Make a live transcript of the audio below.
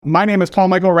My name is Paul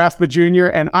Michael Raspa Jr.,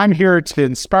 and I'm here to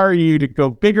inspire you to go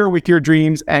bigger with your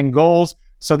dreams and goals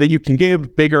so that you can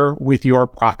give bigger with your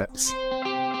profits.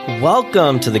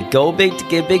 Welcome to the Go Big to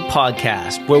Give Big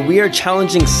podcast, where we are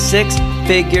challenging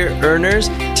six-figure earners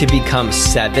to become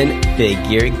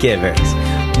seven-figure givers.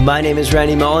 My name is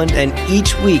Randy Mullen, and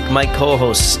each week my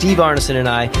co-host Steve Arneson and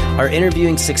I are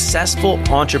interviewing successful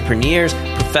entrepreneurs,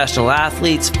 professional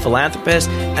athletes, philanthropists,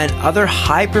 and other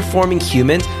high-performing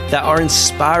humans that are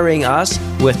inspiring us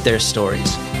with their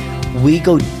stories. We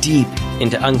go deep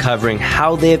into uncovering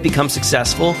how they have become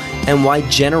successful and why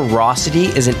generosity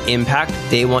is an impact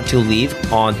they want to leave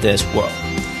on this world.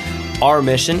 Our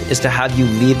mission is to have you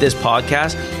leave this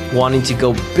podcast wanting to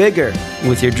go bigger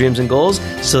with your dreams and goals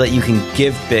so that you can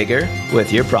give bigger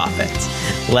with your profits.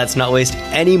 Let's not waste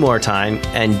any more time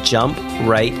and jump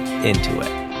right into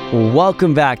it.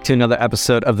 Welcome back to another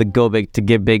episode of the Go Big to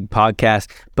Give Big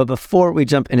podcast. But before we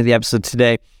jump into the episode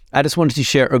today, I just wanted to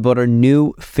share about our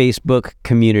new Facebook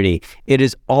community. It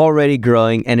is already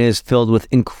growing and it is filled with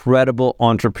incredible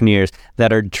entrepreneurs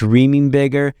that are dreaming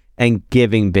bigger and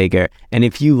giving bigger. And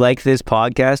if you like this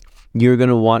podcast, you're going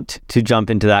to want to jump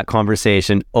into that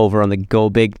conversation over on the Go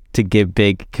Big to Give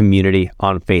Big community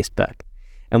on Facebook.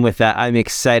 And with that, I'm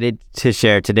excited to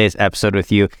share today's episode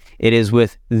with you. It is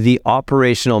with the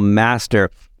operational master,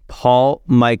 Paul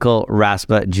Michael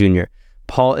Raspa Jr.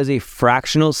 Paul is a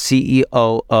fractional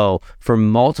COO for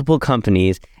multiple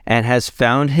companies and has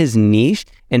found his niche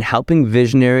in helping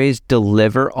visionaries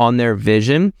deliver on their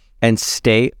vision and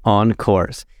stay on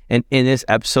course. And in this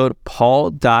episode, Paul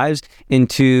dives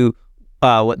into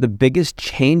what the biggest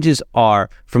changes are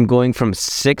from going from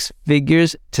six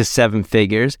figures to seven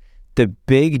figures, the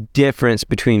big difference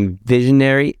between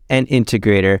visionary and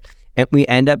integrator, and we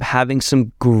end up having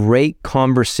some great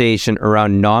conversation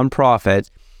around nonprofits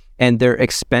and their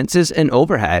expenses and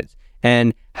overheads,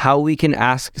 and how we can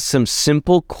ask some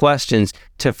simple questions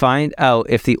to find out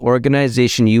if the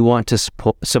organization you want to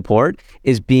support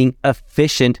is being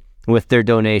efficient with their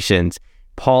donations.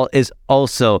 Paul is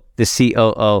also the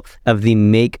COO of the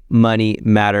Make Money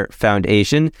Matter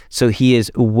Foundation, so he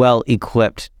is well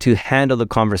equipped to handle the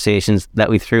conversations that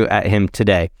we threw at him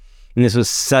today. And this was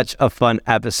such a fun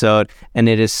episode, and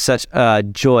it is such a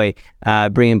joy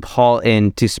bringing Paul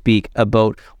in to speak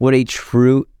about what a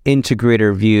true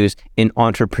integrator views in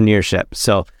entrepreneurship.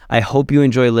 So I hope you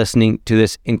enjoy listening to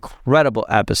this incredible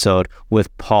episode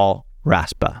with Paul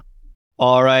Raspa.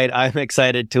 All right, I'm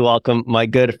excited to welcome my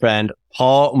good friend,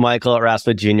 Paul Michael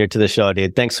Raspa Jr. to the show,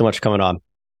 dude. Thanks so much for coming on.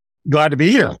 Glad to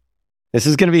be here. This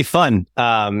is going to be fun.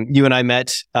 You and I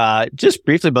met just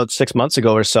briefly about 6 months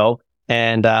ago or so,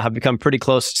 and have become pretty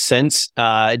close since,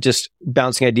 just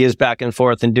bouncing ideas back and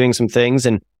forth and doing some things.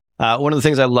 And one of the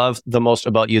things I love the most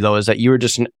about you, though, is that you are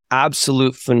just an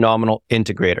absolute phenomenal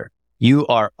integrator. You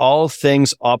are all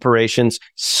things operations,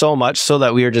 so much so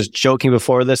that we were just joking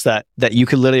before this that you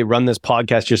could literally run this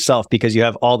podcast yourself because you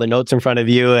have all the notes in front of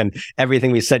you and everything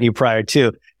we sent you prior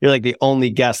to. You're like the only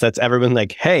guest that's ever been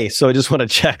like, hey, so I just want to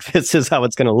check this is how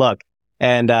it's going to look.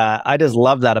 And I just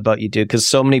love that about you, dude, because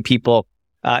so many people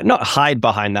not hide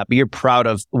behind that, but you're proud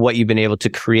of what you've been able to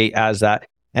create as that.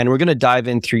 And we're going to dive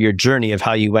in through your journey of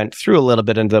how you went through a little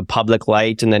bit into the public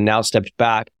light and then now stepped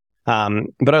back.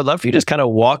 But I'd love for you to just kind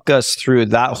of walk us through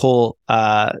that whole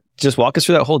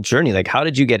journey. Like, how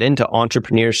did you get into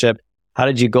entrepreneurship? How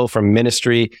did you go from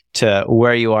ministry to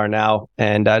where you are now?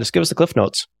 And just give us the cliff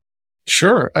notes.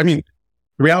 Sure. I mean,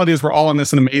 the reality is we're all on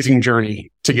this amazing journey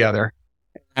together.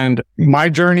 And my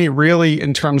journey really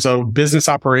in terms of business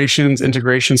operations,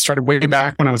 integration started way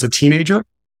back when I was a teenager.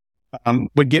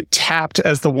 Would get tapped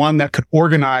as the one that could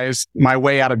organize my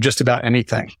way out of just about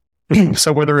anything.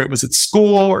 So whether it was at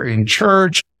school or in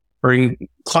church or in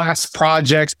class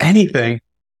projects, anything,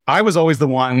 I was always the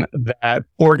one that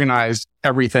organized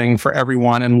everything for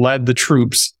everyone and led the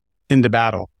troops into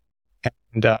battle.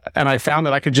 And I found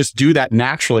that I could just do that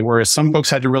naturally, whereas some folks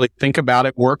had to really think about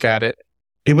it, work at it.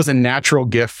 It was a natural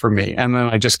gift for me. And then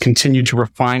I just continued to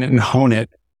refine it and hone it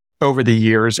over the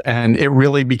years. And it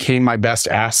really became my best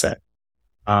asset.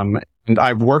 And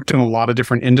I've worked in a lot of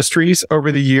different industries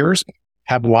over the years,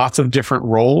 have lots of different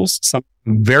roles, some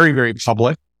very, very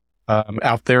public,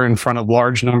 out there in front of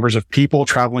large numbers of people,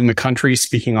 traveling the country,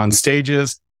 speaking on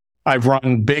stages. I've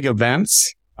run big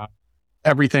events,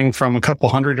 everything from a couple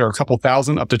hundred or a couple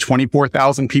thousand up to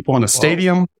 24,000 people in a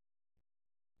stadium.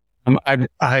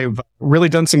 I've really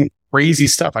done some crazy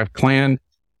stuff. I've planned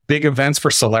big events for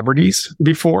celebrities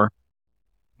before,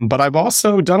 but I've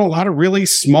also done a lot of really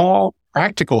small,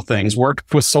 practical things,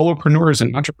 worked with solopreneurs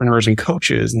and entrepreneurs and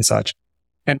coaches and such.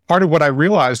 And part of what I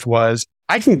realized was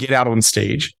I can get out on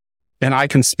stage and I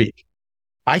can speak.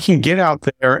 I can get out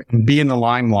there and be in the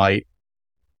limelight.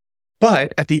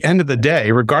 But at the end of the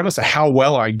day, regardless of how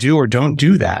well I do or don't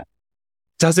do that,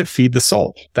 does it feed the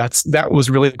soul? That was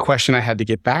really the question I had to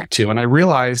get back to. And I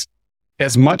realized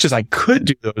as much as I could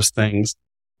do those things,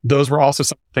 those were also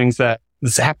some things that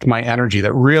zapped my energy,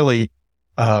 that really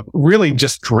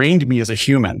just drained me as a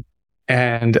human.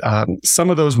 And some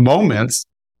of those moments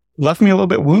left me a little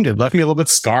bit wounded, left me a little bit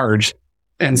scarred.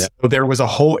 And so there was a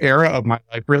whole era of my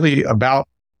life, really about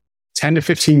 10 to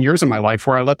 15 years of my life,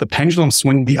 where I let the pendulum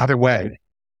swing the other way.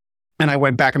 And I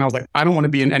went back and I was like, I don't want to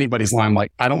be in anybody's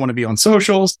limelight. I don't want to be on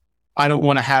socials. I don't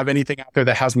want to have anything out there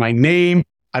that has my name.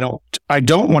 I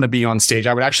don't want to be on stage.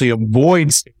 I would actually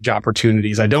avoid stage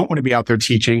opportunities. I don't want to be out there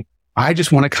teaching. I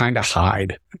just want to kind of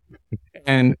hide.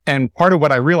 And part of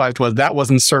what I realized was that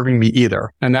wasn't serving me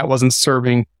either. And that wasn't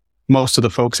serving most of the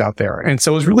folks out there. And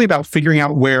so it was really about figuring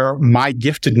out where my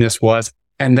giftedness was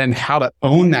and then how to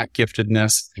own that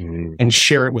giftedness and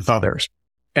share it with others.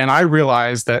 And I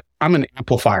realized that I'm an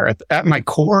amplifier. At my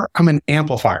core, I'm an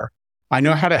amplifier. I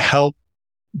know how to help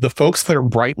the folks that are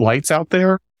bright lights out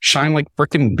there shine like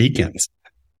freaking beacons.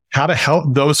 How to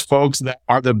help those folks that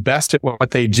are the best at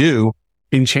what they do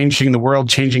in changing the world,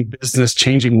 changing business,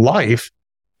 changing life,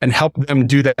 and help them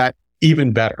do that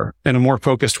even better in a more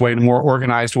focused way, in a more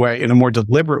organized way, in a more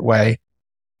deliberate way.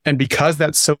 And because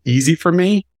that's so easy for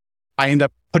me, I end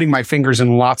up putting my fingers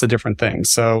in lots of different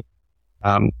things. So,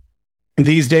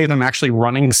 these days, I'm actually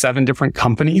running 7 different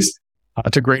companies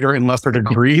to greater and lesser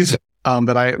degrees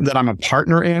that I'm a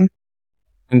partner in.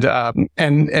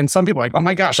 And some people are like, oh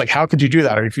my gosh, like, how could you do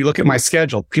that? Or if you look at my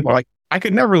schedule, people are like, I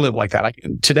could never live like that.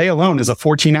 Today alone is a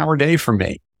 14-hour day for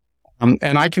me.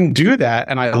 And I can do that.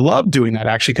 And I love doing that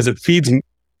actually, because it feeds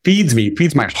me,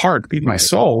 feeds my heart, feeds my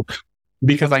soul,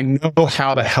 because I know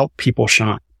how to help people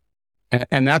shine.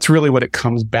 And that's really what it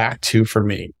comes back to for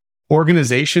me.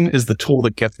 Organization is the tool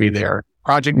that gets me there.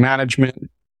 Project management,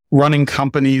 running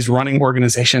companies, running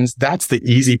organizations, that's the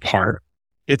easy part.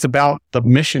 It's about the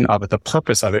mission of it, the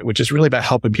purpose of it, which is really about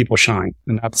helping people shine.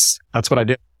 And that's what I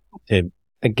do. Dude,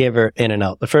 a giver in and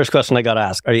out. The first question I got to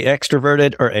ask, are you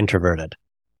extroverted or introverted?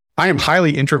 I am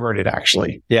highly introverted,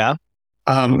 actually. Yeah.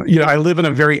 I live in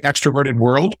a very extroverted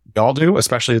world. We all do,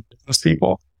 especially as business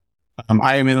people.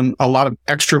 I am in a lot of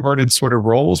extroverted sort of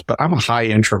roles, but I'm a high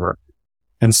introvert.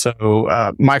 And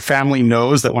so my family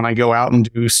knows that when I go out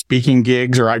and do speaking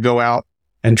gigs, or I go out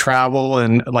and travel,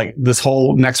 and like this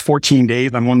whole next 14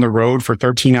 days, I'm on the road for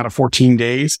 13 out of 14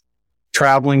 days,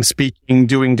 traveling, speaking,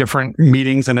 doing different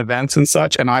meetings and events and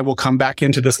such. And I will come back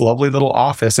into this lovely little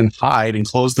office and hide and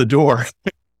close the door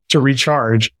to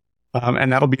recharge.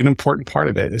 And that'll be an important part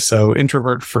of it. So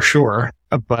introvert for sure,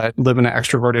 but live in an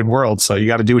extroverted world. So you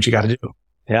got to do what you got to do.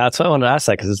 Yeah, that's why I wanted to ask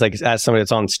that, because it's like, as somebody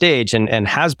that's on stage and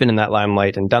has been in that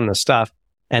limelight and done this stuff,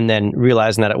 and then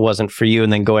realizing that it wasn't for you,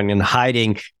 and then going and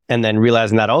hiding, and then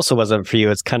realizing that also wasn't for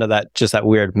you. It's kind of that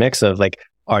weird mix of like,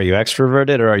 are you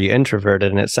extroverted or are you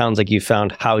introverted? And it sounds like you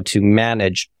found how to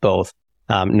manage both.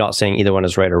 Not saying either one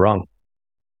is right or wrong.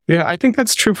 Yeah, I think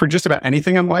that's true for just about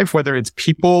anything in life, whether it's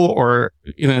people or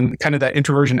kind of that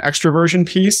introversion, extroversion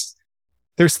piece.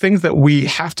 There's things that we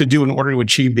have to do in order to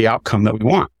achieve the outcome that we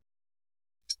want.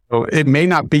 So it may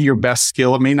not be your best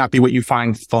skill. It may not be what you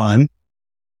find fun,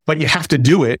 but you have to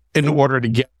do it in order to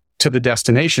get to the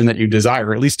destination that you desire,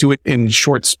 or at least do it in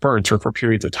short spurts or for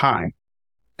periods of time.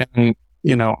 And,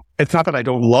 it's not that I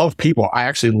don't love people. I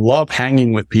actually love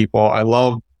hanging with people. I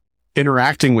love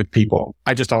interacting with people.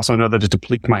 I just also know that it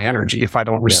depletes my energy if I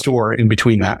don't restore in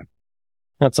between that.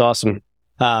 That's awesome.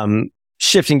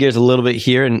 Shifting gears a little bit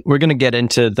here, and we're going to get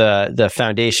into the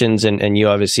foundations, and you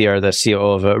obviously are the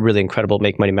COO of a really incredible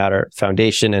Make Money Matter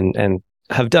Foundation, and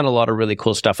have done a lot of really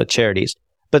cool stuff with charities.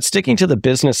 But sticking to the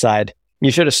business side, you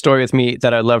shared a story with me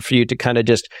that I'd love for you to kind of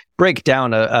just break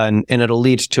down, and it'll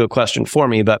lead to a question for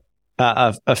me. But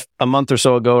a month or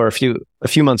so ago, or a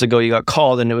few months ago, you got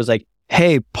called, and it was like,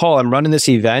 hey, Paul, I'm running this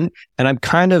event, and I'm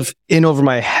kind of in over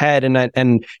my head,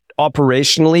 and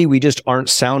operationally, we just aren't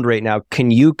sound right now. Can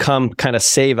you come kind of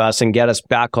save us and get us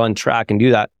back on track and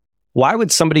do that? Why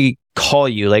would somebody call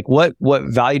you? Like, what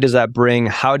value does that bring?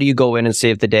 How do you go in and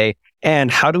save the day?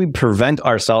 And how do we prevent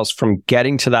ourselves from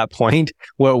getting to that point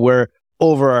where we're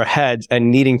over our heads and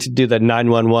needing to do the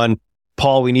 911,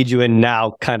 Paul, we need you in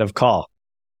now kind of call?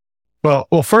 Well,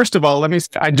 first of all, let me say,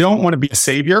 I don't want to be a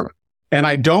savior, and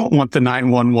I don't want the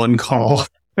 911 call.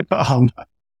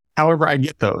 However, I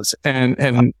get those.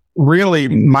 And really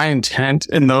my intent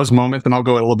in those moments, and I'll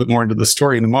go a little bit more into the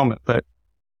story in a moment, but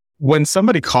when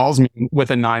somebody calls me with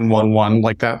a 911,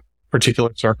 like that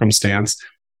particular circumstance,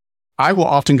 I will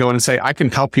often go in and say, I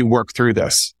can help you work through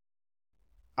this.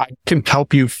 I can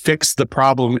help you fix the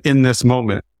problem in this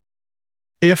moment.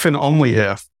 If and only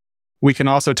if we can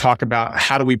also talk about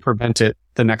how do we prevent it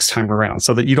the next time around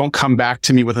so that you don't come back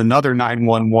to me with another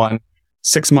 911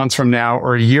 6 months from now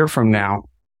or a year from now.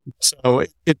 So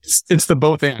it's the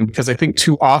both and, because I think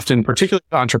too often, particularly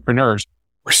entrepreneurs,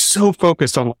 we're so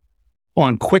focused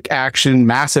on quick action,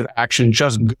 massive action,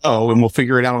 just go and we'll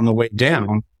figure it out on the way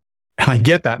down. And I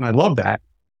get that and I love that.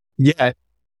 Yet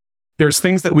there's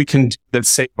things that we can do that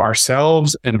save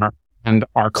ourselves and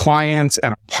our clients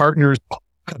and our partners a lot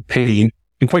of pain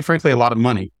and quite frankly, a lot of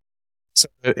money. So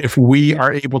if we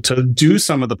are able to do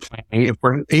some of the planning, if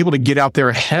we're able to get out there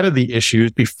ahead of the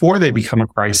issues before they become a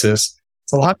crisis,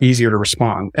 it's a lot easier to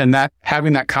respond. And that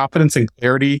having that confidence and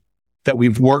clarity that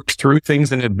we've worked through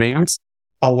things in advance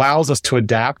allows us to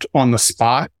adapt on the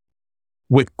spot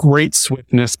with great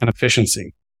swiftness and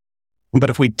efficiency. But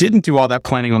if we didn't do all that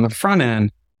planning on the front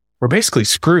end, we're basically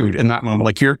screwed in that moment.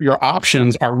 Like your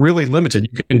options are really limited.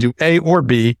 You can do A or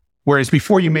B, whereas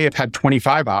before you may have had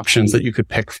 25 options that you could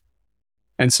pick.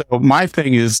 And so my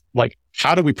thing is like,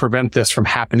 how do we prevent this from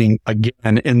happening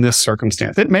again in this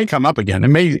circumstance? It may come up again.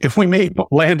 If we may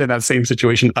land in that same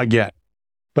situation again,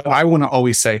 but I want to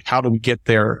always say, how do we get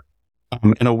there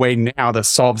in a way now that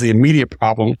solves the immediate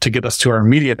problem to get us to our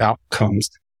immediate outcomes?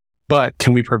 But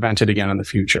can we prevent it again in the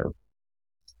future?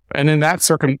 And in that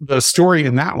the story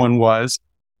in that one was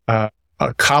a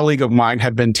colleague of mine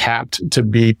had been tapped to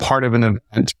be part of an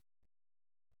event.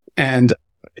 And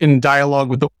in dialogue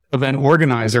with the event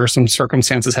organizer, some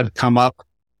circumstances had come up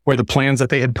where the plans that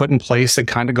they had put in place had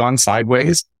kind of gone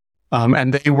sideways.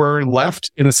 And they were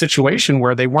left in a situation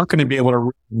where they weren't going to be able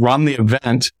to run the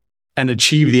event and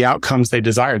achieve the outcomes they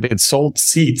desired. They had sold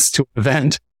seats to an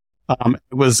event. It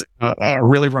was a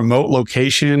really remote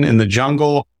location in the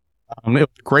jungle. It was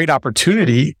a great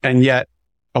opportunity. And yet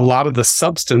a lot of the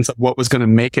substance of what was going to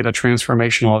make it a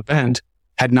transformational event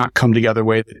had not come together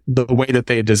the way that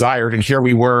they had desired. And here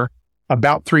we were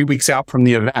about 3 weeks out from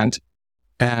the event.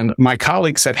 And my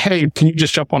colleague said, hey, can you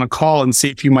just jump on a call and see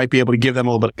if you might be able to give them a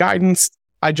little bit of guidance?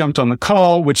 I jumped on the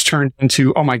call, which turned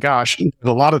into, oh my gosh, there's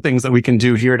a lot of things that we can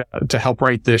do here to help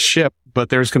right this ship, but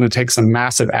there's going to take some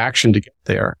massive action to get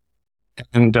there.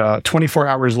 And 24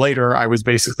 hours later, I was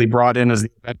basically brought in as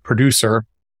the event producer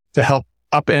to help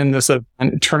upend this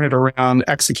event, turn it around,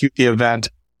 execute the event.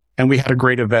 And we had a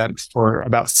great event for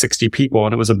about 60 people.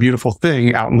 And it was a beautiful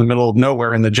thing out in the middle of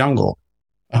nowhere in the jungle.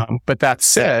 But that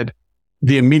said,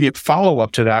 the immediate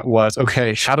follow-up to that was,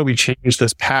 okay, how do we change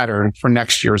this pattern for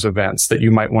next year's events that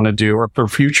you might want to do or for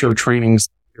future trainings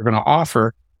you're going to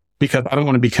offer? Because I don't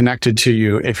want to be connected to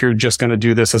you if you're just going to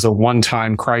do this as a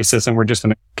one-time crisis and we're just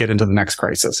going to get into the next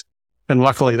crisis. And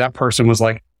luckily that person was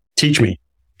like, teach me,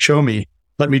 show me,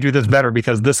 let me do this better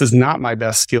because this is not my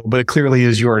best skill, but it clearly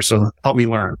is yours. So help me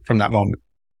learn from that moment.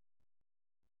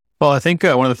 Well, I think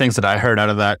one of the things that I heard out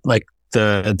of that, like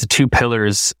the two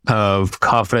pillars of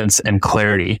confidence and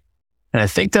clarity. And I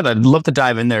think that I'd love to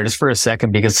dive in there just for a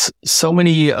second because so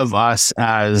many of us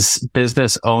as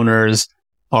business owners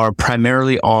are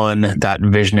primarily on that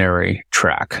visionary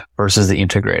track versus the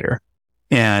integrator.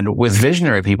 And with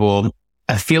visionary people,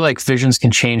 I feel like visions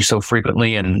can change so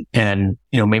frequently and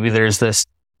maybe there's this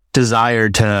desire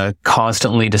to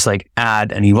constantly just like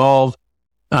add and evolve.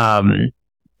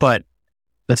 But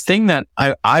the thing that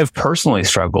I've personally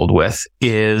struggled with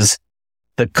is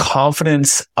the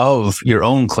confidence of your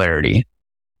own clarity,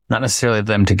 not necessarily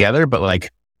them together, but like,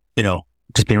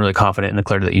 just being really confident in the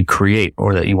clarity that you create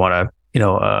or that you want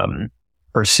to,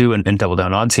 pursue and double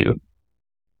down onto.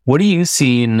 What are you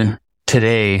seeing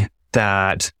today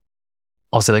that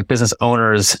also like business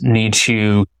owners need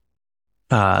to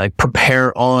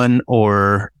prepare on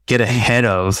or get ahead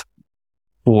of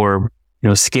for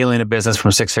scaling a business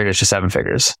from 6 figures to 7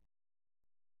 figures?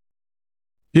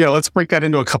 Yeah, let's break that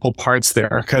into a couple parts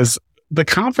there because the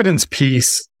confidence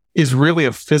piece is really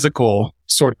a physical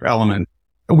sort of element.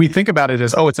 We think about it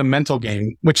as, it's a mental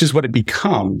game, which is what it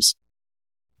becomes.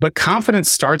 But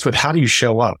confidence starts with how do you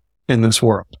show up in this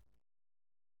world?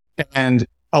 And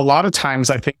a lot of times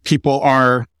I think people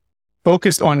are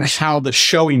focused on how the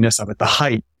showiness of it, the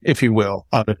hype, if you will,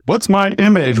 of it. What's my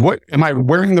image? What am I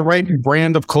wearing the right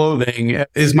brand of clothing?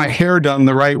 Is my hair done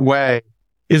the right way?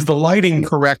 Is the lighting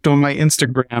correct on my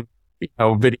Instagram,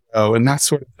 video and that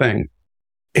sort of thing?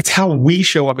 It's how we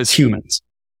show up as humans.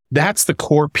 That's the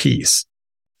core piece.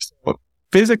 So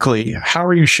physically, how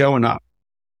are you showing up?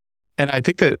 And I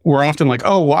think that we're often like,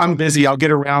 I'm busy. I'll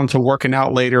get around to working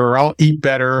out later, or I'll eat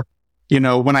better,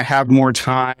 when I have more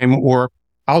time, or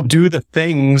I'll do the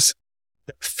things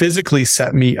that physically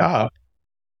set me up.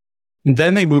 And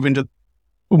then they move into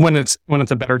when it's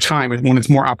a better time, when it's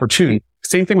more opportune.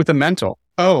 Same thing with the mental.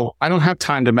 Oh, I don't have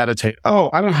time to meditate. Oh,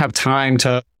 I don't have time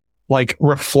to like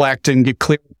reflect and get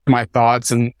clear with my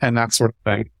thoughts and that sort of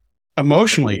thing.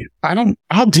 Emotionally,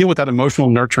 I'll deal with that emotional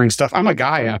nurturing stuff. I'm a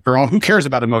guy after all. Who cares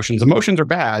about emotions? Emotions are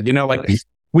bad. Like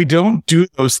we don't do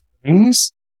those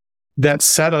things that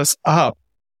set us up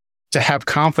to have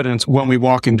confidence when we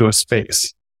walk into a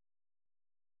space.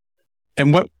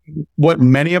 And what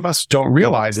many of us don't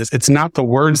realize is it's not the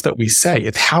words that we say,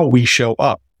 it's how we show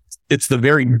up. It's the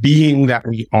very being that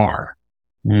we are.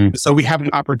 So we have an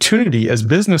opportunity as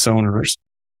business owners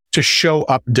to show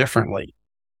up differently.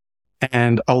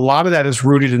 And a lot of that is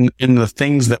rooted in the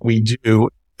things that we do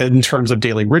in terms of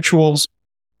daily rituals,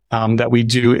 that we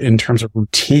do in terms of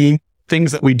routine,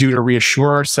 things that we do to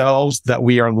reassure ourselves that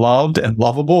we are loved and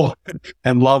lovable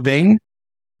and loving.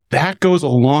 That goes a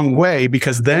long way,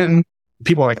 because then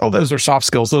people are like, oh, those are soft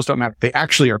skills. Those don't matter. They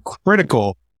actually are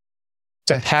critical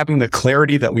to having the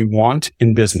clarity that we want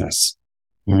in business.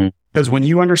 Because when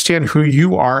you understand who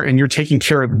you are and you're taking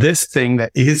care of this thing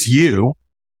that is you,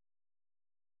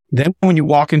 then when you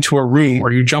walk into a room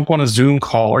or you jump on a Zoom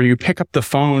call or you pick up the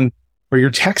phone or you're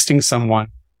texting someone,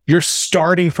 you're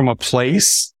starting from a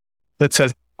place that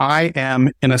says, I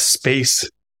am in a space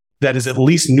that is at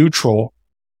least neutral,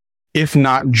 if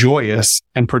not joyous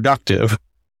and productive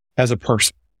as a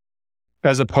person,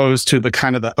 as opposed to the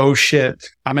kind of oh shit,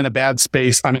 I'm in a bad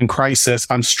space. I'm in crisis.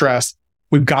 I'm stressed.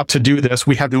 We've got to do this.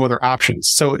 We have no other options.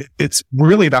 So it's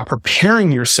really about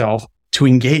preparing yourself to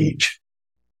engage.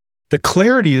 The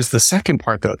clarity is the second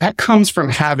part, though. That comes from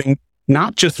having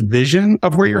not just vision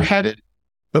of where you're headed,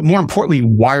 but more importantly,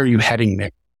 why are you heading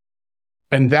there?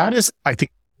 And that is, I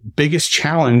think, the biggest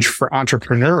challenge for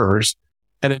entrepreneurs.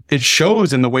 And it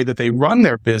shows in the way that they run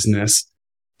their business.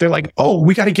 They're like, oh,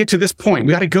 we got to get to this point.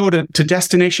 We got to go to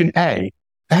destination A.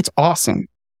 That's awesome.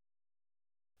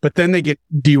 But then they get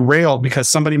derailed because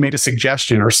somebody made a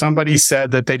suggestion, or somebody said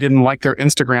that they didn't like their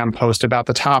Instagram post about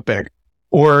the topic,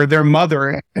 or their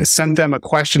mother sent them a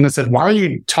question that said, why are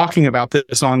you talking about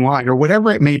this online, or whatever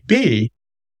it may be,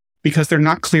 because they're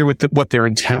not clear with what their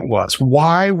intent was.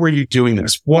 Why were you doing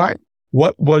this? What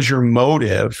was your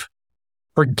motive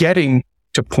for getting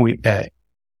to point A?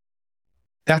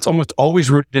 That's almost always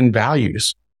rooted in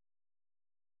values.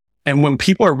 And when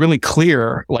people are really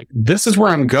clear, like, this is where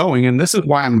I'm going and this is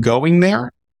why I'm going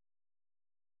there,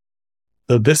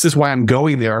 this is why I'm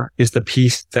going there is the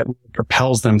piece that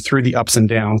propels them through the ups and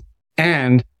downs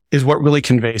and is what really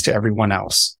conveys to everyone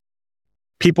else.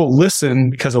 People listen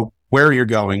because of where you're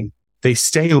going. They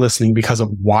stay listening because of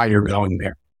why you're going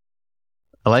there.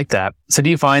 I like that. So do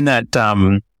you find that,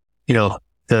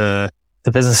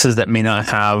 the businesses that may not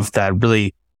have that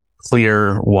really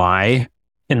clear why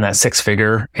in that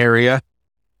six-figure area,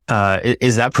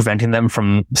 is that preventing them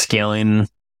from scaling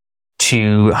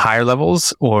to higher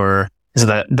levels, or is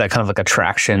that kind of like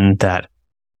attraction that?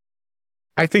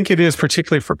 I think it is,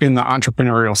 particularly in the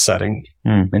entrepreneurial setting.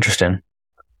 Interesting.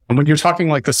 And when you're talking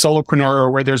like the solopreneur,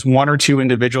 or where there's one or two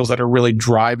individuals that are really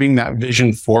driving that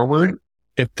vision forward,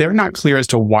 if they're not clear as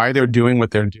to why they're doing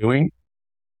what they're doing,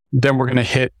 then we're going to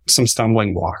hit some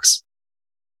stumbling blocks.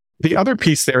 The other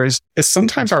piece there is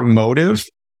sometimes our motive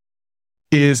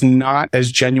is not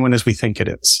as genuine as we think it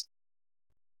is.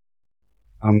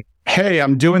 Hey,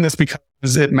 I'm doing this because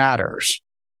it matters.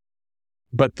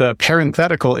 But the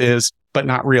parenthetical is, but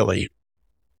not really.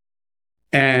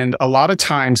 And a lot of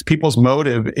times people's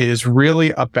motive is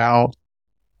really about,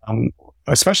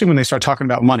 especially when they start talking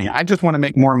about money. I just want to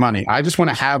make more money. I just want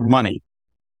to have money.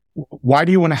 Why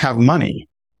do you want to have money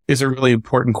is a really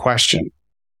important question.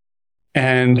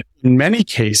 And in many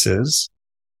cases,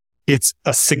 it's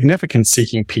a significance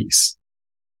seeking piece.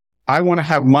 I want to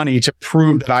have money to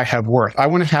prove that I have worth. I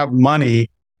want to have money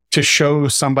to show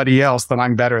somebody else that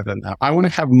I'm better than them. I want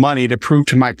to have money to prove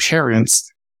to my parents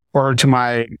or to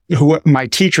my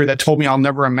teacher that told me I'll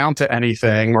never amount to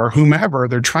anything, or whomever.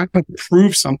 They're trying to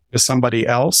prove something to somebody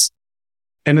else.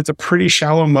 And it's a pretty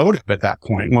shallow motive at that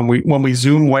point. When we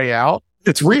zoom way out,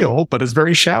 it's real, but it's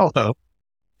very shallow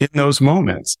in those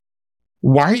moments.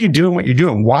 Why are you doing what you're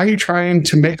doing? Why are you trying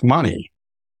to make money?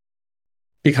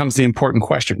 Becomes the important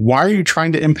question. Why are you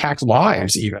trying to impact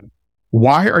lives even?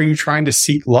 Why are you trying to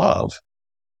seek love?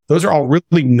 Those are all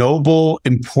really noble,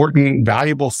 important,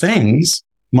 valuable things,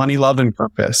 money, love, and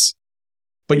purpose.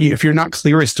 But if you're not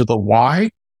clear as to the why,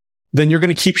 then you're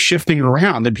going to keep shifting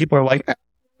around. And people are like,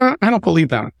 I don't believe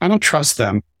them. I don't trust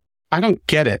them. I don't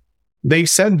get it. They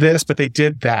said this, but they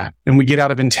did that. And we get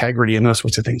out of integrity and those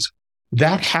sorts of things.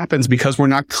 That happens because we're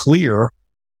not clear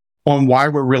on why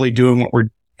we're really doing what we're,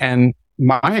 and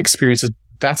my experience is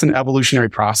that's an evolutionary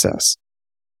process.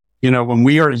 When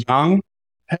we are young,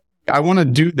 hey, I want to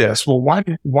do this. Well,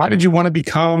 why did you want to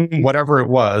become whatever it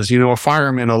was? A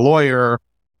fireman, a lawyer,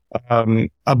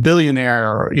 a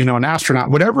billionaire, an astronaut,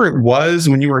 whatever it was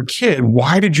when you were a kid.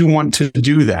 Why did you want to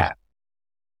do that?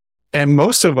 And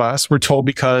most of us were told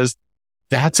because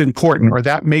that's important, or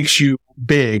that makes you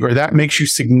big, or that makes you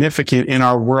significant in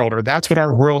our world, or that's what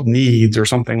our world needs, or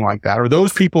something like that, or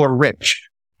those people are rich.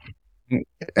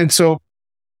 And so,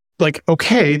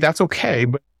 okay, that's okay.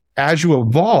 But as you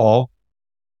evolve,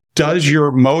 does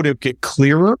your motive get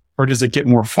clearer, or does it get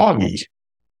more foggy?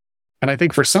 And I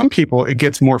think for some people, it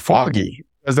gets more foggy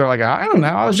because they're like, I don't know,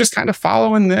 I was just kind of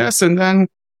following this. And then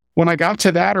when I got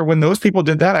to that, or when those people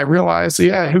did that, I realized,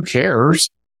 yeah, who cares?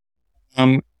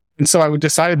 And so I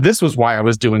decided this was why I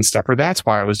was doing stuff, or that's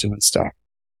why I was doing stuff.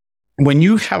 When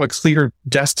you have a clear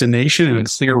destination and a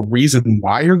clear reason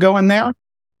why you're going there,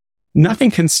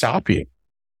 nothing can stop you.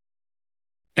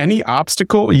 Any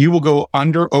obstacle, you will go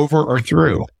under, over, or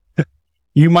through.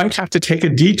 You might have to take a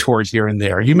detour here and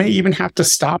there. You may even have to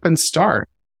stop and start.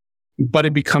 But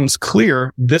it becomes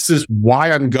clear, this is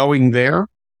why I'm going there.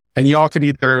 And y'all can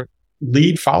either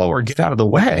lead, follow, or get out of the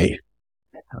way.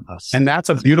 And that's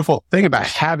a beautiful thing about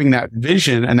having that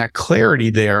vision and that clarity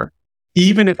there,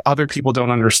 even if other people don't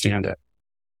understand it.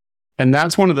 And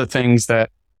that's one of the things that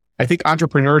I think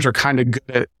entrepreneurs are kind of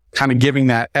good at, kind of giving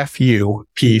that FU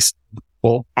piece.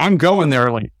 Well, I'm going there,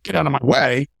 get out of my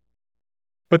way.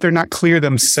 But they're not clear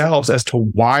themselves as to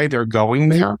why they're going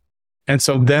there. And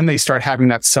so then they start having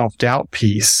that self-doubt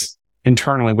piece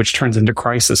internally, which turns into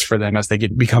crisis for them as they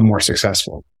become more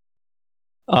successful.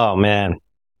 Oh, man.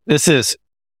 This is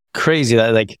crazy.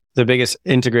 That the biggest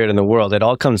integrator in the world, it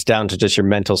all comes down to just your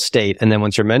mental state. And then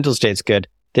once your mental state's good,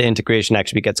 the integration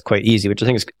actually gets quite easy, which I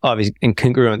think is obviously in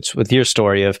congruence with your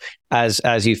story of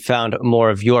as you found more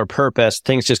of your purpose,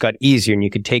 things just got easier and you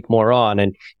could take more on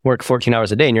and work 14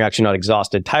 hours a day and you're actually not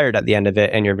exhausted, tired at the end of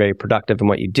it, and you're very productive in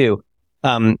what you do.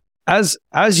 As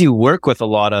you work with a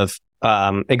lot of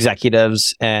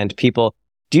executives and people,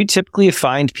 do you typically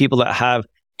find people that have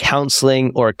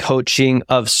counseling or coaching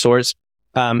of sorts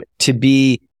to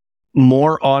be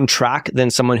more on track than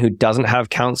someone who doesn't have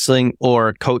counseling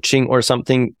or coaching or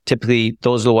something? Typically,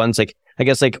 those are the ones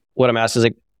what I'm asking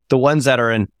is the ones that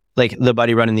are in the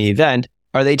buddy running the event,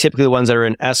 are they typically the ones that are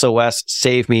in SOS,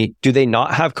 save me? Do they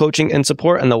not have coaching and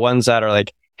support? And the ones that are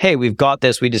hey, we've got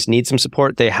this, we just need some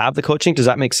support, they have the coaching? Does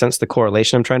that make sense, the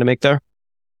correlation I'm trying to make there?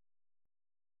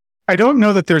 I don't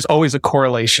know that there's always a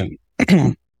correlation.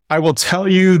 I will tell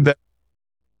you that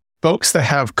folks that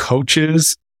have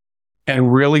coaches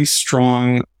and really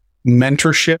strong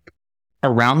mentorship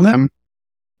around them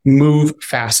move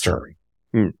faster.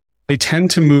 They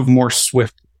tend to move more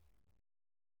swiftly.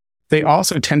 They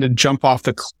also tend to jump off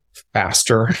the cliff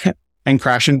faster and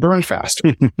crash and burn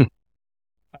faster.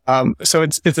 So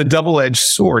it's a double-edged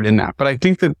sword in that. But I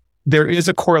think that there is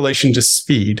a correlation to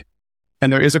speed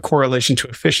and there is a correlation to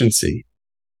efficiency.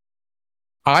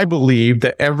 I believe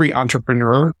that every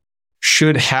entrepreneur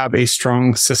should have a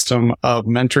strong system of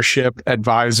mentorship,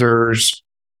 advisors,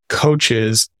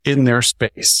 coaches in their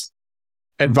space,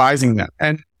 advising them,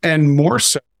 and more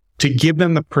so to give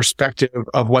them the perspective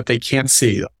of what they can't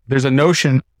see. There's a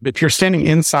notion, if you're standing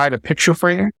inside a picture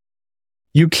frame,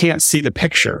 you can't see the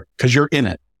picture because you're in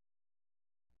it.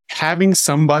 Having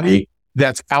somebody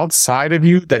that's outside of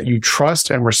you that you trust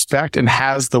and respect and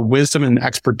has the wisdom and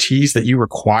expertise that you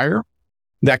require,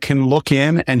 that can look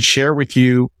in and share with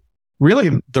you really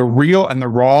the real and the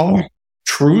raw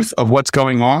truth of what's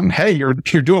going on. Hey, you're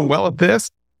doing well at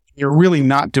this. You're really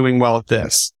not doing well at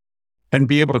this. And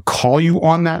be able to call you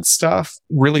on that stuff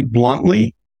really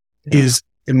bluntly is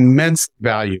immense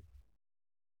value.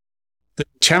 The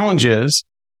challenge is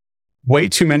way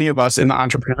too many of us in the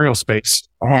entrepreneurial space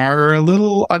are a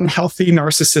little unhealthy,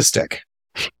 narcissistic.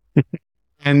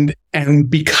 And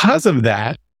because of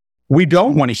that, we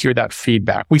don't want to hear that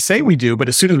feedback. We say we do, but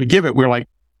as soon as we give it, we're like,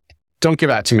 don't give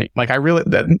that to me.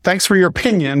 Thanks for your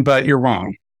opinion, but you're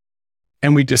wrong.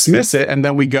 And we dismiss it. And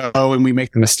then we go and we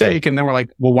make the mistake. And then we're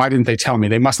like, well, why didn't they tell me?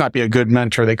 They must not be a good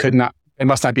mentor. They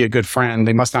must not be a good friend.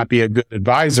 They must not be a good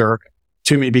advisor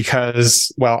to me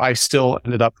because, well, I still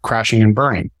ended up crashing and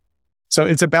burning. So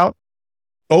it's about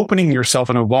opening yourself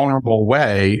in a vulnerable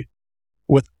way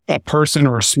with a person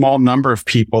or a small number of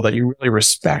people that you really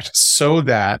respect so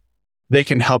that they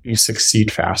can help you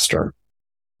succeed faster.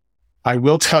 I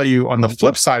will tell you on the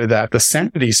flip side of that, the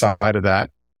sanity side of that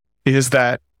is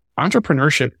that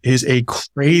entrepreneurship is a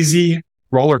crazy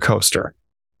roller coaster.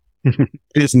 It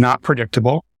is not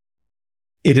predictable.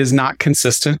 It is not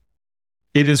consistent.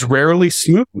 It is rarely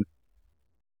smooth.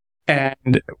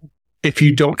 And if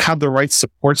you don't have the right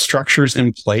support structures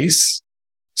in place,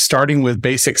 starting with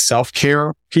basic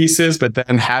self-care pieces, but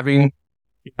then having,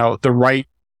 the right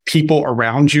people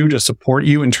around you to support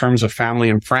you in terms of family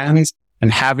and friends,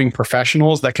 and having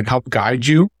professionals that can help guide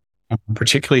you,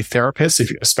 particularly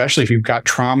therapists, especially if you've got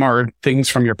trauma or things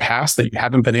from your past that you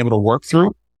haven't been able to work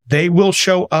through, they will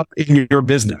show up in your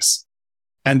business.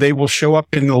 And they will show up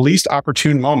in the least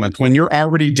opportune moment. When you're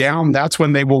already down, that's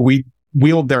when they will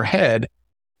wield their head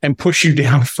and push you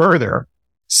down further.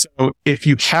 So if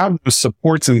you have those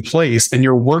supports in place and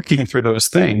you're working through those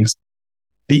things,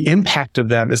 the impact of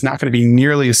them is not going to be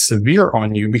nearly as severe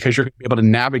on you because you're going to be able to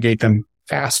navigate them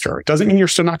faster. It doesn't mean you're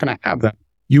still not going to have them.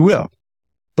 You will.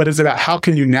 But it's about how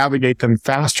can you navigate them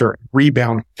faster,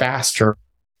 rebound faster,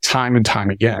 time and time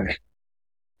again.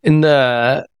 In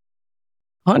the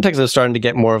context of starting to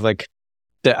get more of like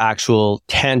the actual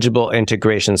tangible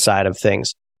integration side of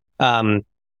things,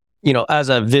 as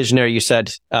a visionary, you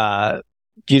said,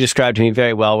 you described to me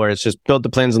very well where it's just build the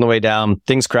planes on the way down,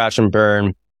 things crash and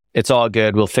burn. It's all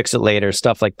good. We'll fix it later,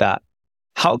 stuff like that.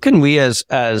 How can we as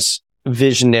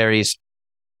visionaries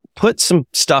put some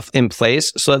stuff in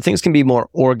place so that things can be more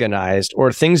organized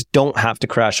or things don't have to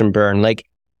crash and burn?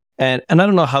 And I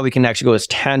don't know how we can actually go as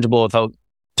tangible without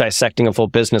dissecting a full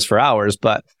business for hours,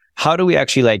 but how do we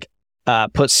actually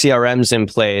put CRMs in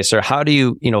place? Or how do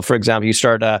you, for example, you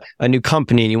start a new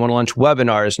company and you want to launch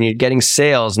webinars and you're getting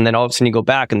sales, and then all of a sudden you go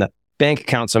back and the bank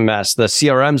account's a mess, the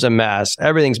CRM's a mess,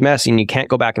 everything's messy and you can't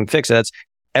go back and fix it. That's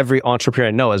every entrepreneur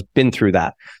I know has been through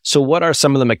that. So what are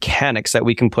some of the mechanics that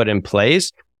we can put in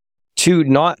place to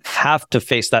not have to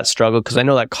face that struggle? Because I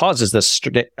know that causes this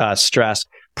stress,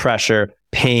 pressure,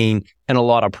 pain, and a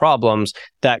lot of problems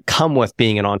that come with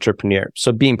being an entrepreneur.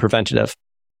 So being preventative.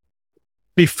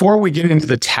 Before we get into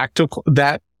the tactical,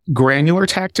 that granular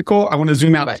tactical, I want to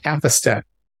zoom out a half a step,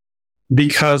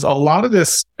 because a lot of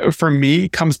this for me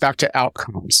comes back to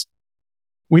outcomes.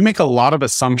 We make a lot of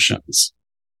assumptions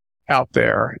out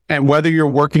there. And whether you're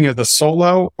working as a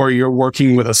solo or you're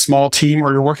working with a small team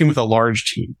or you're working with a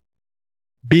large team,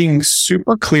 being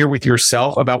super clear with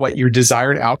yourself about what your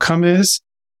desired outcome is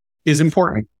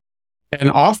important. And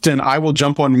often I will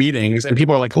jump on meetings and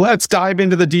people are like, let's dive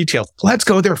into the details. Let's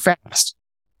go there fast.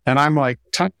 And I'm like,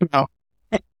 talk about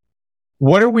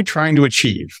what are we trying to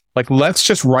achieve? Let's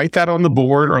just write that on the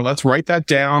board, or let's write that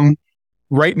down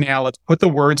right now. Let's put the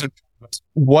words in front of us.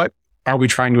 What are we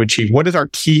trying to achieve? What is our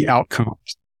key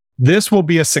outcomes? This will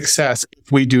be a success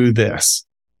if we do this.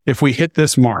 If we hit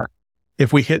this mark,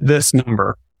 if we hit this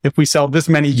number, if we sell this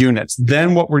many units,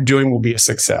 then what we're doing will be a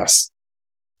success.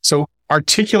 So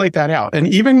articulate that out. And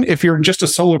even if you're just a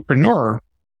solopreneur,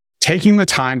 taking the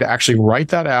time to actually write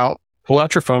that out, pull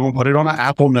out your phone, put it on an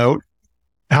Apple Note,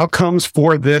 outcomes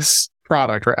for this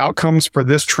product, or outcomes for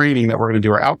this training that we're going to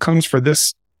do, or outcomes for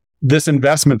this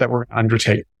investment that we're going to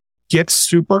undertake. Get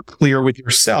super clear with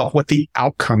yourself what the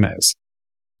outcome is.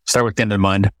 Start with the end in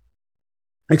mind.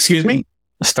 Excuse me?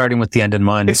 Starting with the end in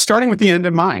mind. It's starting with the end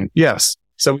in mind. Yes.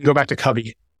 So we can go back to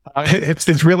Covey.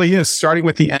 It really is starting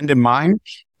with the end in mind,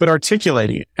 but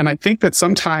articulating it. And I think that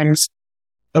sometimes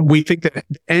we think that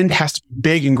the end has to be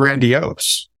big and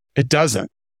grandiose. It doesn't.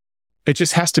 It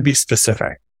just has to be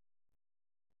specific.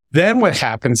 Then what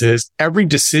happens is every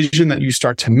decision that you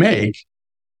start to make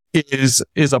is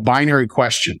a binary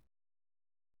question.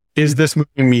 Is this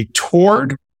moving me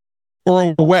toward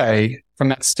or away from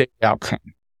that stated outcome?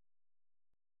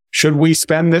 Should we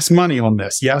spend this money on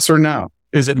this? Yes or no?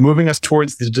 Is it moving us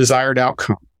towards the desired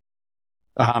outcome?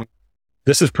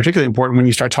 This is particularly important when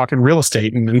you start talking real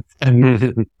estate and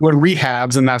when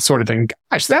rehabs and that sort of thing.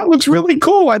 Gosh, that looks really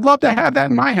cool. I'd love to have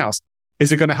that in my house.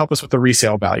 Is it going to help us with the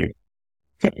resale value?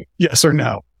 Yes or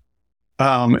no?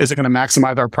 Is it going to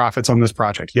maximize our profits on this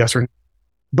project? Yes or no?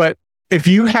 But if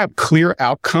you have clear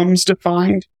outcomes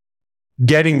defined,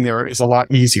 getting there is a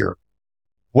lot easier.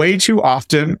 Way too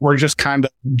often, we're just kind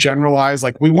of generalized,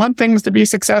 like we want things to be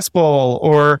successful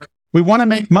or we want to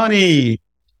make money.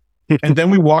 And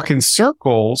then we walk in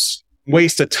circles,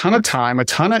 waste a ton of time, a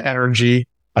ton of energy,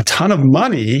 a ton of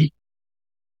money,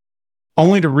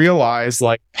 only to realize,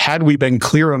 had we been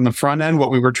clear on the front end,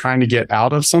 what we were trying to get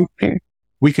out of something,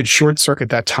 we could short circuit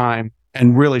that time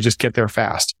and really just get there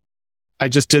fast. I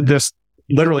just did this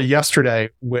literally yesterday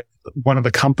with one of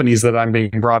the companies that I'm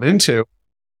being brought into.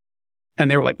 And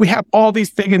they were like, we have all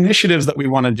these big initiatives that we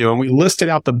want to do. And we listed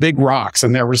out the big rocks.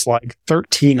 And there was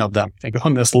 13 of them, I think,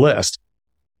 on this list.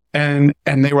 And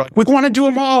they were like, we want to do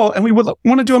them all. And we would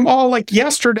want to do them all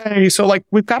yesterday. So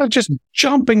we've got to just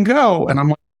jump and go. And I'm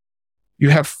like, you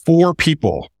have 4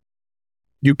 people.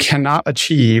 You cannot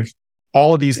achieve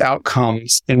all of these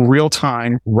outcomes in real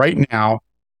time right now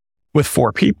with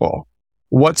 4 people.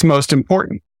 What's most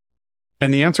important?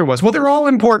 And the answer was, well, they're all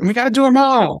important. We got to do them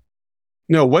all.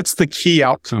 No, what's the key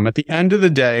outcome? At the end of the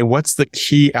day, what's the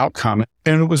key outcome?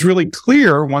 And it was really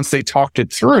clear once they talked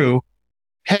it through,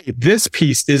 hey, this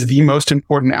piece is the most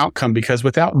important outcome because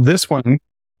without this one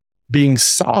being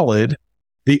solid,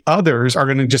 the others are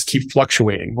going to just keep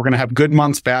fluctuating. We're going to have good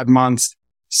months, bad months.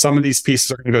 Some of these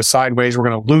pieces are going to go sideways. We're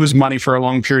going to lose money for a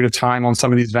long period of time on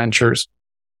some of these ventures.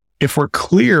 If we're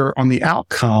clear on the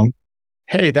outcome,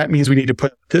 hey, that means we need to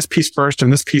put this piece first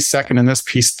and this piece second and this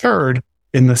piece third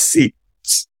in the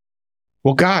seats.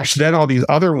 Well, gosh, then all these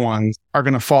other ones are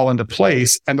going to fall into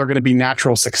place and they're going to be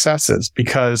natural successes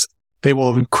because they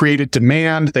will have created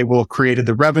demand. They will have created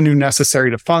the revenue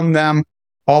necessary to fund them.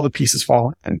 All the pieces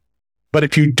fall in. But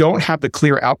if you don't have the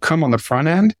clear outcome on the front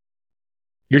end,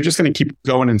 you're just going to keep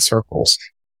going in circles.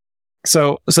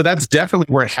 So that's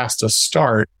definitely where it has to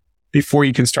start before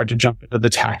you can start to jump into the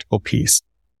tactical piece.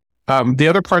 The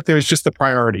other part there is just the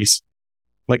priorities.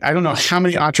 Like, I don't know how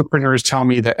many entrepreneurs tell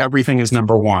me that everything is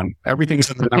number one. Everything's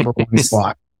in the number one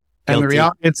slot. And the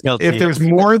reality is, if there's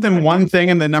more than one thing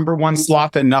in the number one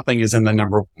slot, then nothing is in the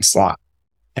number one slot.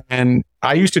 And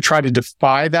I used to try to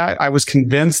defy that. I was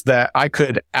convinced that I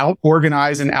could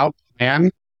out-organize and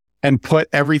out-plan and put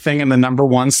everything in the number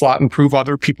one slot and prove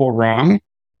other people wrong.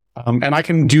 And I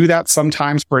can do that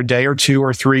sometimes for a day or 2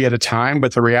 or 3 at a time.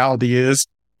 But the reality is,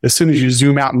 as soon as you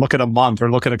zoom out and look at a month or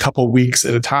look at a couple of weeks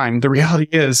at a time, the reality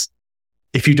is,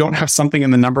 if you don't have something in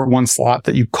the number one slot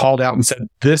that you called out and said,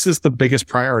 this is the biggest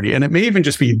priority, and it may even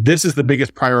just be, this is the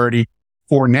biggest priority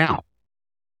for now.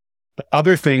 But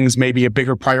other things may be a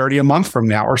bigger priority a month from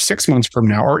now or 6 months from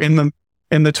now, or in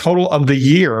the total of the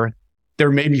year, there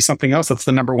may be something else that's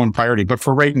the number one priority. But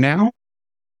for right now,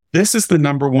 this is the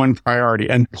number one priority,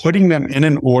 and putting them in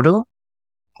an order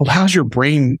allows your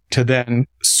brain to then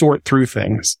sort through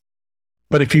things.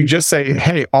 But if you just say,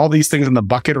 hey, all these things in the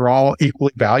bucket are all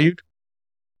equally valued,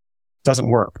 it doesn't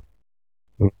work.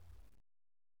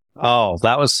 Oh,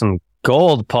 that was some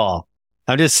gold, Paul.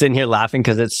 I'm just sitting here laughing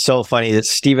because it's so funny that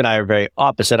Steve and I are very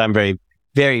opposite. I'm very,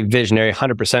 very visionary,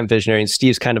 100% visionary. And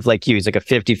Steve's kind of like you. He's like a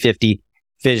 50-50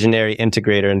 visionary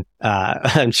integrator. And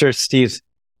I'm sure Steve's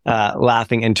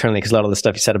laughing internally because a lot of the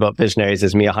stuff he said about visionaries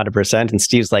is me 100%. And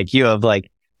Steve's like you of like,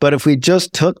 but if we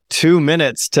just took 2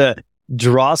 minutes to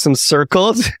draw some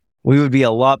circles, we would be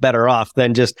a lot better off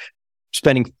than just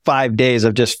spending 5 days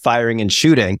of just firing and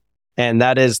shooting. And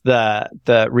that is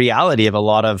the reality of a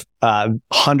lot of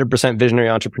 100% visionary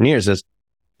entrepreneurs is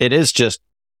it is just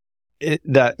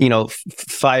that,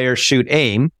 fire, shoot,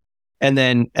 aim, and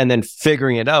then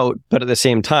figuring it out. But at the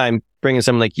same time, bringing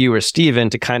someone like you or Steven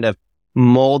to kind of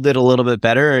mold it a little bit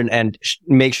better and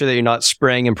make sure that you're not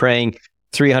spraying and praying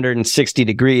 360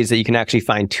 degrees, that you can actually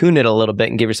fine tune it a little bit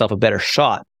and give yourself a better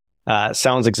shot.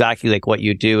 Sounds exactly like what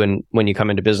you do. And when you come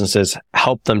into businesses,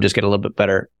 help them just get a little bit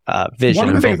better vision. One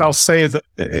of the things I'll say is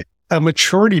a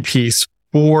maturity piece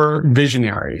for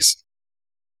visionaries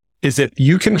is that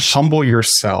you can humble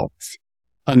yourself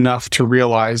enough to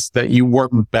realize that you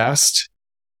work best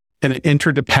in an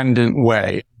interdependent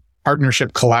way,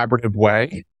 partnership, collaborative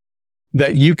way,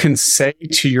 that you can say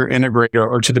to your integrator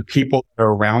or to the people that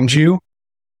are around you,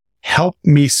 help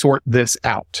me sort this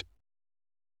out.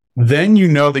 Then you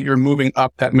know that you're moving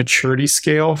up that maturity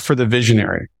scale for the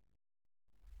visionary.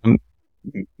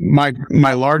 My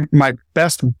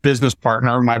best business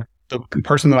partner, the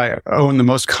person that I own the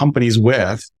most companies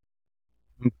with,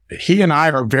 he and I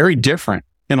are very different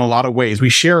in a lot of ways. We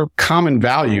share common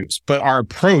values, but our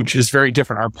approach is very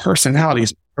different. Our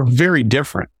personalities are very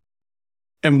different.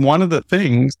 And one of the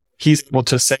things he's able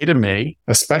to say to me,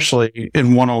 especially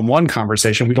in one-on-one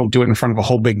conversation, we don't do it in front of a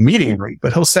whole big meeting room,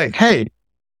 but he'll say, hey,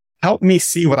 help me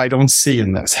see what I don't see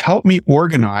in this. Help me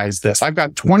organize this. I've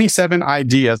got 27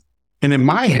 ideas, and in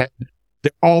my head,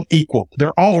 they're all equal.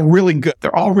 They're all really good.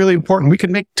 They're all really important. We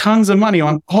could make tons of money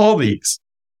on all these.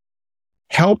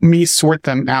 Help me sort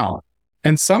them out.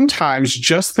 And sometimes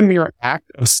just the mere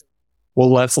act of,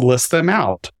 well, let's list them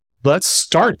out. Let's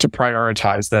start to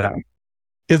prioritize them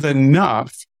is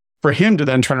enough for him to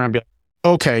then turn around and be like,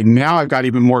 okay, now I've got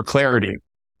even more clarity.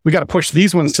 We got to push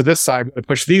these ones to this side. We got to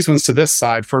push these ones to this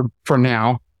side for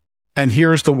now. And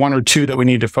here's the 1 or 2 that we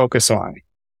need to focus on.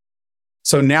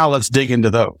 So now let's dig into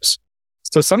those.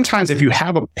 So sometimes if you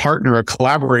have a partner, a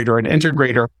collaborator, an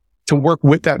integrator to work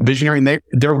with that visionary and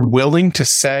they're willing to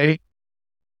say,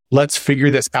 let's figure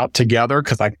this out together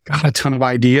because I got a ton of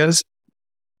ideas,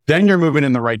 then you're moving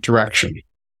in the right direction.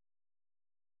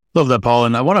 Love that, Paul.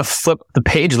 And I want to flip the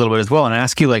page a little bit as well and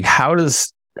ask you, like, how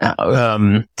does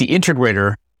the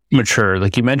integrator mature?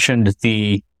 Like you mentioned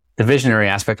the visionary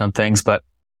aspect on things, but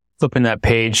flipping that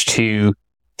page to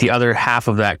the other half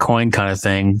of that coin kind of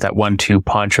thing, that 1-2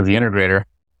 punch of the integrator.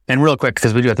 And real quick,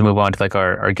 because we do have to move on to like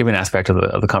our giving aspect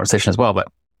of the conversation as well. But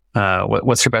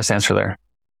what's your best answer there?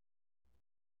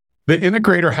 The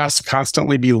integrator has to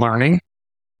constantly be learning.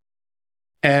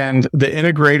 And the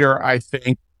integrator, I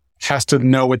think, has to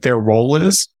know what their role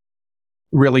is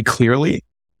really clearly.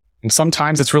 And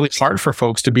sometimes it's really hard for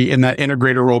folks to be in that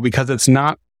integrator role because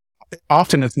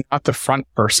often it's not the front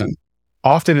person.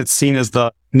 Often it's seen as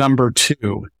the number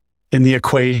 2 in the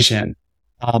equation,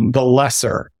 the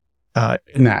lesser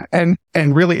in that.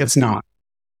 And really it's not,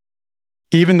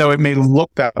 even though it may look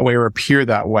that way or appear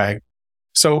that way.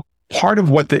 So part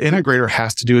of what the integrator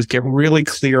has to do is get really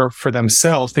clear for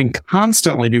themselves and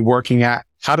constantly be working at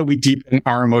how do we deepen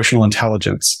our emotional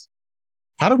intelligence?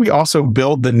 How do we also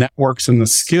build the networks and the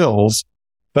skills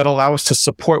that allow us to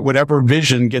support whatever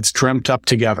vision gets dreamt up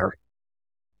together?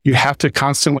 You have to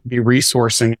constantly be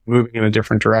resourcing and moving in a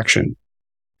different direction.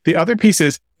 The other piece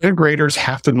is integrators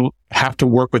have to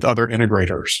work with other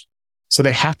integrators. So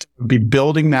they have to be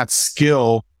building that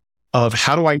skill of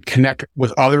how do I connect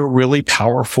with other really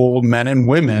powerful men and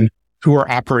women who are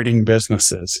operating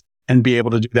businesses and be able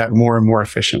to do that more and more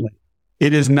efficiently.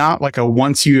 It is not like a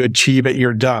once you achieve it,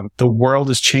 you're done. The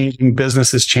world is changing.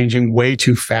 Business is changing way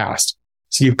too fast.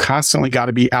 So you've constantly got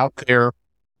to be out there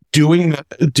doing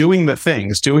the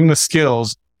things, doing the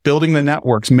skills, building the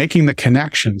networks, making the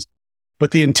connections.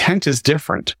 But the intent is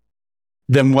different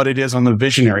than what it is on the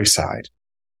visionary side.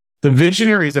 The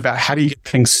visionary is about how do you get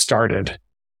things started.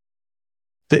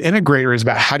 The integrator is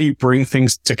about how do you bring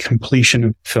things to completion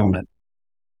and fulfillment.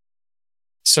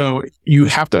 So you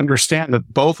have to understand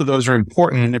that both of those are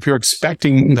important. And if you're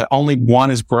expecting that only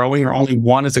one is growing or only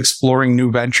one is exploring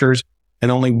new ventures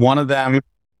and only one of them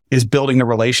is building the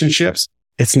relationships,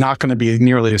 it's not going to be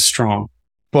nearly as strong.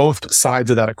 Both sides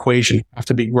of that equation have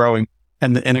to be growing,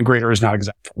 and the integrator is not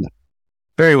exempt from that.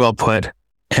 Very well put.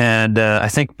 And I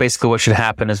think basically what should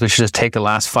happen is we should just take the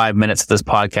last 5 minutes of this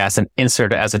podcast and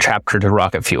insert it as a chapter to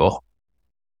Rocket Fuel.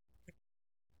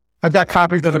 I've got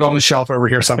copies of it on the shelf over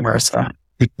here somewhere. So.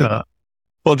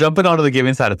 Well, jumping onto the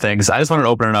giving side of things, I just wanted to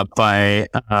open it up by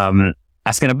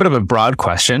asking a bit of a broad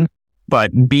question.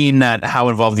 But being that how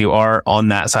involved you are on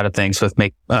that side of things with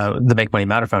the Make Money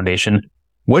Matter Foundation,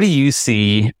 what do you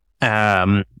see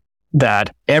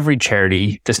that every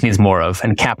charity just needs more of,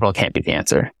 and capital can't be the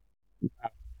answer?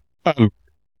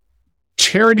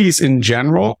 Charities in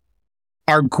general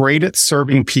are great at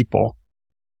serving people.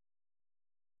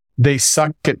 They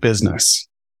suck at business.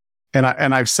 And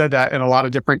I've said that in a lot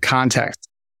of different contexts.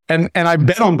 And I've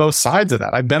been on both sides of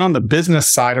that. I've been on the business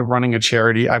side of running a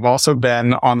charity. I've also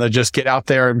been on the just get out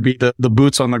there and be the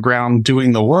boots on the ground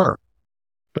doing the work.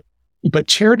 But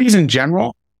charities in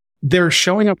general, they're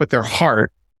showing up with their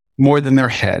heart more than their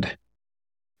head.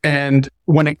 And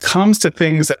when it comes to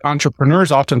things that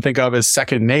entrepreneurs often think of as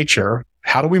second nature,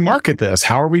 how do we market this?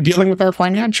 How are we dealing with our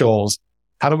financials?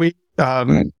 How do we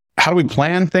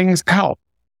plan things out?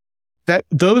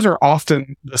 Those are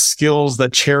often the skills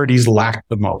that charities lack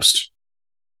the most.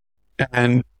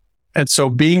 And so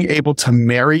being able to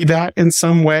marry that in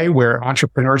some way where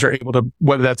entrepreneurs are able to,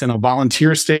 whether that's in a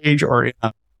volunteer stage or in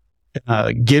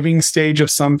a giving stage of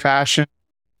some fashion,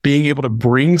 being able to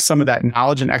bring some of that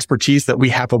knowledge and expertise that we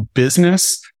have of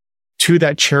business to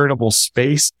that charitable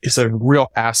space is a real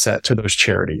asset to those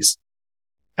charities.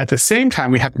 At the same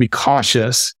time, we have to be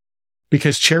cautious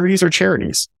because charities are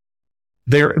charities.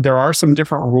 There are some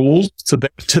different rules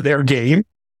to their game.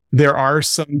 There are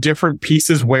some different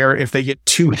pieces where if they get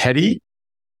too heady,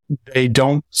 they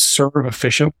don't serve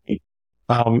efficiently.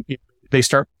 They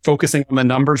start focusing on the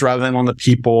numbers rather than on the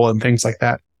people and things like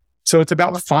that. So it's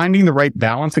about finding the right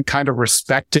balance and kind of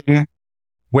respecting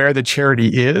where the charity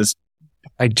is.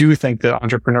 I do think that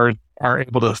entrepreneurs are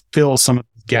able to fill some of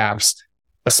the gaps,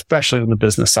 especially on the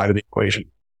business side of the equation.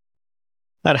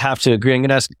 I'd have to agree. I'm going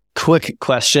to ask a quick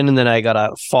question and then I got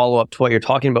to follow up to what you're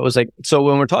talking about. Was like, so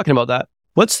when we're talking about that,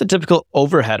 what's the typical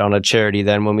overhead on a charity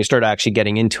then when we start actually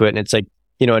getting into it? And it's like,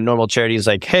 a normal charity is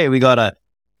like, hey, we got to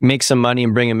make some money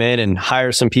and bring them in and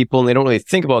hire some people. And they don't really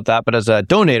think about that. But as a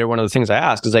donator, one of the things I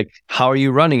ask is like, how are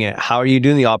you running it? How are you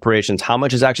doing the operations? How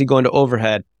much is actually going to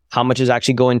overhead? How much is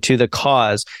actually going to the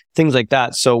cause? Things like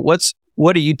that. So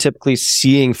what are you typically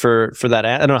seeing for that?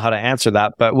 I don't know how to answer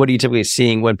that, but what are you typically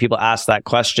seeing when people ask that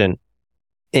question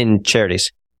in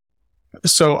charities?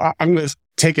 So I'm going to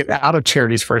take it out of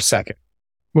charities for a second.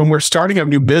 When we're starting a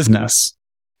new business,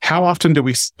 how often do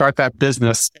we start that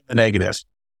business in the negative?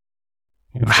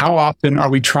 How often are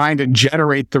we trying to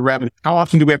generate the revenue? How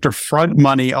often do we have to front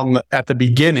money at the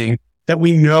beginning that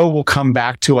we know will come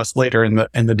back to us later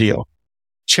in the deal?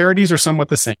 charities are somewhat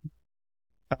the same.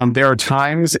 There are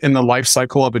times in the life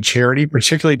cycle of a charity,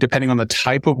 particularly depending on the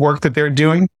type of work that they're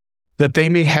doing, that they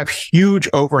may have huge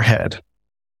overhead.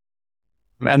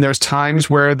 And there's times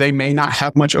where they may not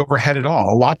have much overhead at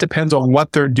all. A lot depends on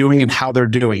what they're doing and how they're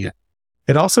doing it.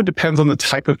 It also depends on the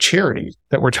type of charity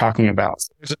that we're talking about.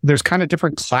 There's kind of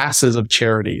different classes of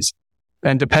charities.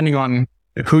 And depending on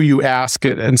who you ask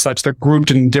and such, they're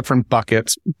grouped in different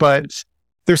buckets. But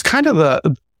there's kind of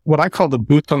what I call the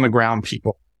boots on the ground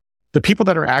people. The people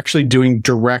that are actually doing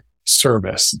direct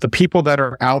service. The people that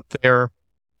are out there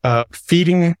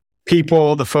feeding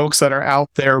people, the folks that are out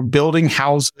there building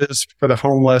houses for the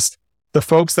homeless, the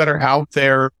folks that are out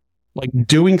there like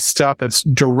doing stuff that's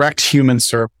direct human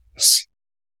service.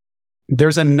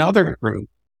 There's another group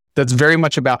that's very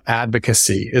much about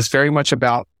advocacy, is very much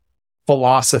about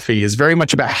philosophy, is very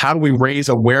much about how do we raise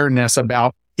awareness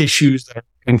about issues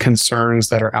and concerns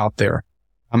that are out there.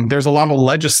 There's a lot of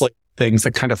legislative things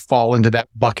that kind of fall into that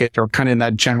bucket or kind of in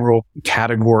that general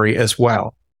category as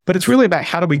well. But it's really about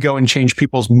how do we go and change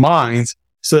people's minds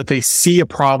so that they see a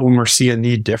problem or see a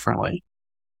need differently.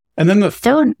 And then the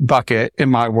third bucket in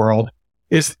my world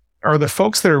are the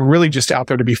folks that are really just out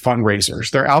there to be fundraisers.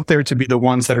 They're out there to be the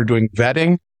ones that are doing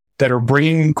vetting, that are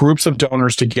bringing groups of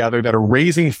donors together, that are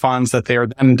raising funds that they are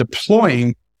then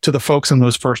deploying to the folks in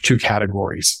those first two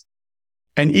categories.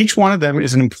 And each one of them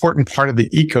is an important part of the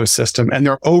ecosystem, and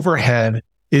their overhead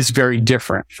is very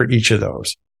different for each of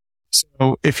those.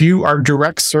 So if you are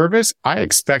direct service, I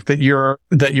expect that your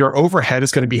overhead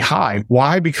is going to be high.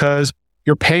 Why? Because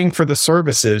you're paying for the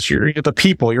services, you're the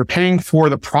people, you're paying for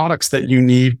the products that you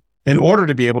need in order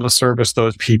to be able to service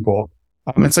those people.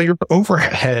 And so your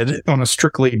overhead on a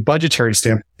strictly budgetary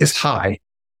standpoint is high,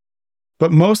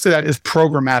 but most of that is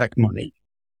programmatic money.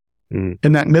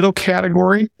 In that middle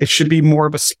category, it should be more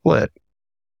of a split.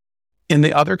 In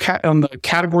the other on the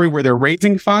category where they're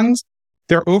raising funds,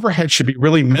 their overhead should be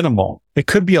really minimal. It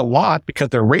could be a lot because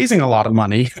they're raising a lot of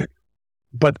money,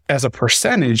 but as a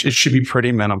percentage, it should be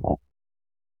pretty minimal.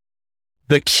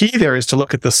 The key there is to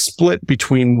look at the split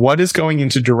between what is going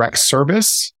into direct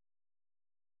service,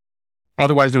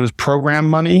 otherwise known as program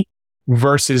money,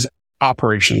 versus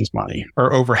operations money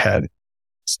or overhead.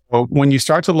 So when you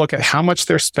start to look at how much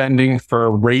they're spending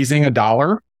for raising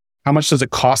 $1, how much does it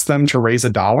cost them to raise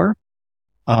 $1?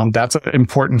 That's an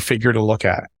important figure to look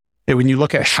at. And when you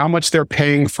look at how much they're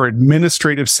paying for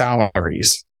administrative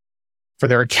salaries, for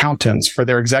their accountants, for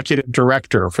their executive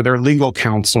director, for their legal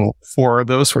counsel, for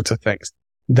those sorts of things,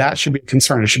 that should be a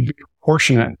concern. It should be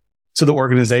proportionate to the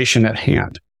organization at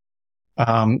hand.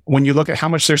 When you look at how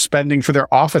much they're spending for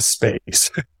their office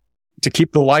space to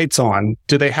keep the lights on,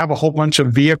 do they have a whole bunch of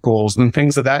vehicles and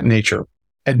things of that nature?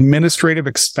 Administrative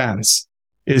expense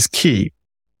is key.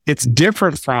 It's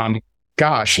different from,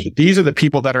 gosh, these are the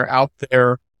people that are out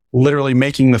there literally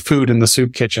making the food in the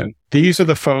soup kitchen. These are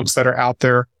the folks that are out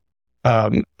there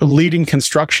leading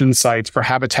construction sites for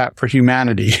Habitat for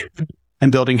Humanity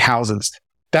and building houses.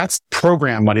 That's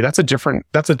program money. That's a different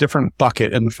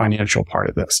bucket in the financial part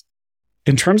of this.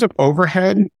 In terms of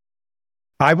overhead,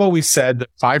 I've always said that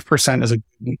 5%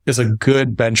 is a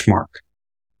good benchmark.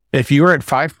 If you are at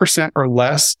 5% or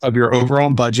less of your overall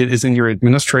budget is in your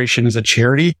administration as a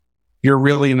charity, you're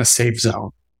really in a safe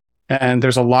zone. And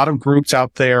there's a lot of groups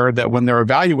out there that when they're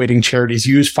evaluating charities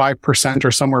use 5%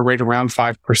 or somewhere right around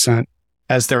 5%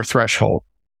 as their threshold.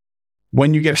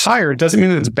 When you get higher, it doesn't mean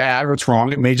that it's bad or it's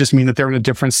wrong. It may just mean that they're in a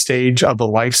different stage of the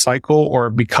life cycle, or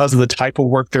because of the type of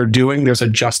work they're doing, there's a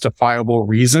justifiable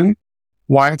reason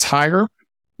why it's higher.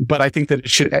 But I think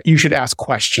that you should ask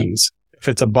questions if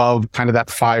it's above kind of that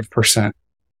 5%.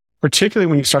 Particularly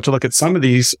when you start to look at some of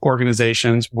these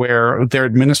organizations where their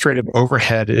administrative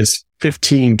overhead is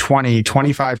 15, 20,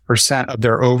 25% of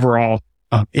their overall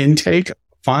intake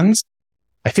funds.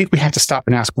 I think we have to stop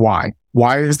and ask why.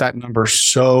 Why is that number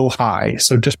so high,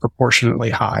 so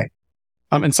disproportionately high?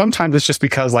 And sometimes it's just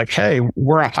because like, hey,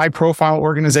 we're a high profile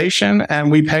organization and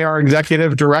we pay our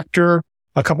executive director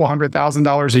a couple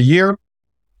 $100,000 a year.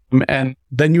 And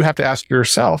then you have to ask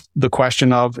yourself the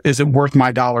question of, is it worth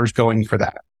my dollars going for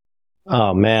that?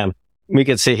 Oh, man. We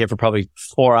could sit here for probably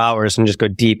 4 hours and just go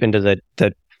deep into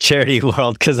the charity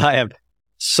world, because I have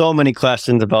so many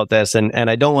questions about this. And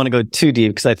I don't want to go too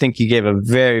deep because I think you gave a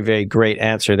very, very great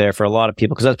answer there for a lot of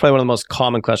people, because that's probably one of the most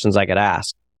common questions I get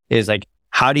asked is like,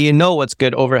 how do you know what's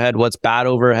good overhead? What's bad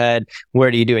overhead?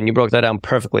 Where do you do? And you broke that down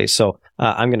perfectly. So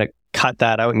I'm going to cut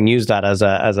that out and use that as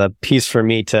a piece for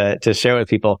me to share with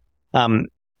people. I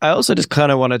also just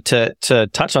kind of wanted to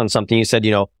touch on something. You said,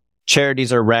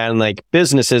 charities are ran like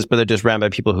businesses, but they're just ran by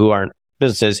people who aren't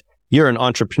businesses. you're an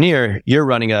entrepreneur, you're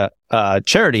running a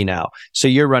charity now. So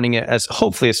you're running it as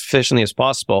hopefully as efficiently as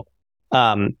possible.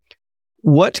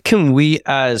 What can we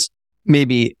as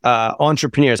maybe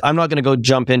entrepreneurs, I'm not going to go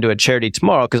jump into a charity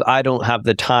tomorrow because I don't have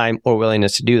the time or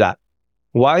willingness to do that.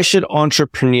 Why should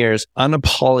entrepreneurs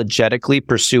unapologetically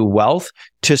pursue wealth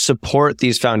to support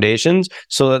these foundations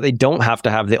so that they don't have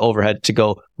to have the overhead to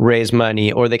go raise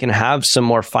money, or they can have some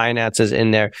more finances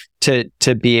in there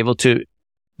to be able to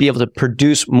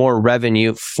produce more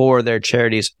revenue for their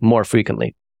charities more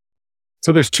frequently?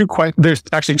 So there's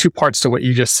actually two parts to what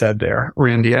you just said there,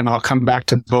 Randy, and I'll come back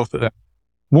to both of them.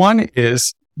 One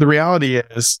is, the reality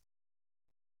is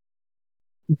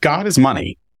God is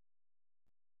money.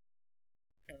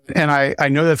 And I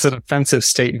know that's an offensive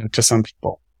statement to some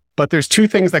people, but there's two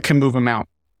things that can move him out.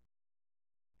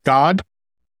 God,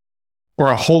 or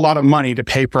a whole lot of money to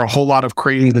pay for a whole lot of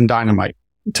cranes and dynamite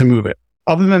to move it.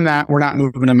 Other than that, we're not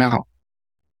moving him out.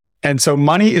 And so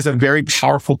money is a very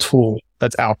powerful tool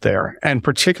that's out there. And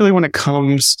particularly when it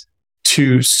comes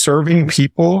to serving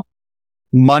people,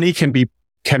 money can be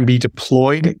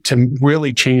deployed to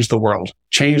really change the world,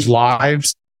 change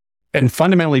lives, and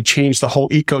fundamentally change the whole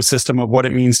ecosystem of what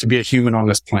it means to be a human on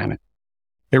this planet.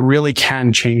 It really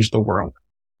can change the world.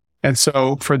 And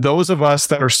so for those of us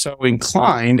that are so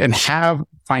inclined and have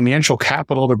financial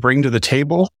capital to bring to the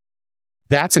table,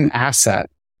 that's an asset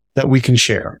that we can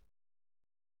share.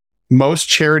 Most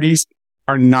charities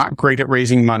are not great at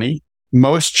raising money.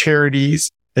 Most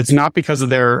charities, it's not because of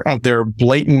their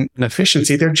blatant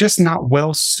inefficiency. They're just not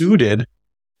well suited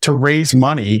to raise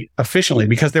money efficiently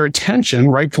because their attention,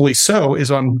 rightfully so, is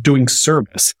on doing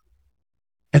service.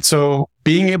 And so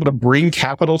being able to bring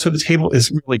capital to the table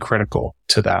is really critical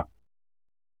to that.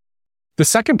 The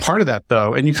second part of that,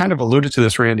 though, and you kind of alluded to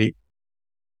this, Randy,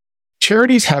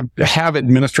 charities have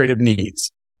administrative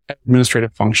needs,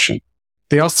 administrative function.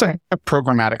 They also have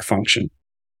programmatic function.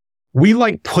 We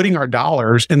like putting our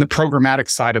dollars in the programmatic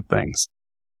side of things.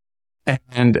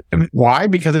 And why?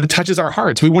 Because it touches our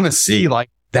hearts. We want to see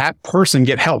that person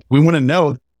get help. We want to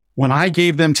know when I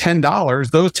gave them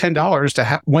 $10, those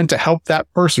 $10 went to help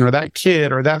that person or that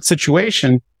kid or that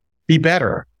situation be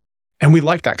better. And we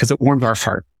like that because it warms our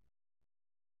heart.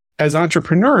 As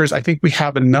entrepreneurs, I think we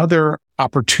have another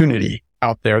opportunity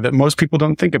out there that most people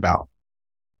don't think about.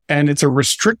 And it's a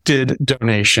restricted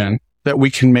donation that we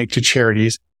can make to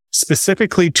charities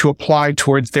specifically to apply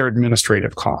towards their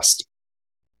administrative cost.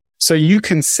 So you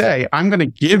can say, I'm going to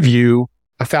give you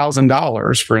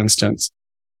 $1,000, for instance,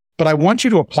 but I want you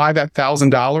to apply that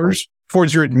 $1,000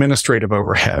 towards your administrative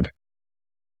overhead.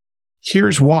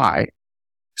 Here's why.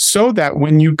 So that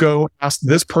when you go ask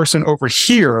this person over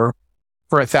here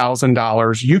for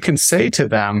 $1,000, you can say to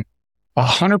them,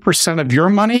 100% of your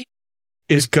money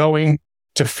is going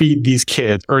to feed these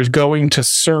kids or is going to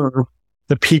serve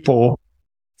the people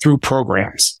through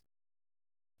programs.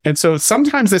 And so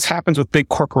sometimes this happens with big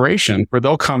corporations where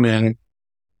they'll come in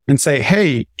and say,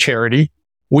 hey, charity,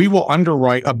 we will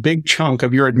underwrite a big chunk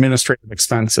of your administrative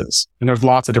expenses. And there's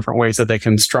lots of different ways that they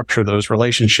can structure those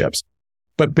relationships.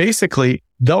 But basically,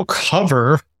 they'll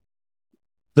cover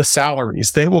the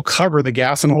salaries. They will cover the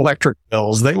gas and electric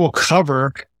bills. They will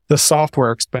cover the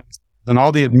software expenses and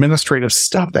all the administrative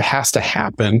stuff that has to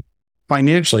happen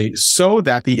financially so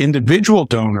that the individual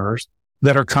donors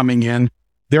that are coming in,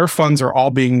 their funds are all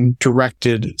being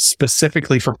directed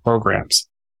specifically for programs.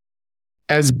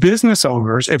 As business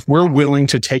owners, if we're willing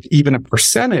to take even a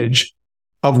percentage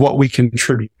of what we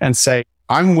contribute and say,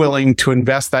 I'm willing to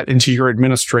invest that into your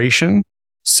administration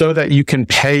so that you can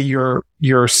pay your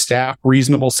staff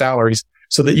reasonable salaries,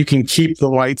 so that you can keep the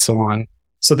lights on,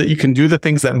 so that you can do the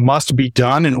things that must be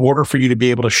done in order for you to be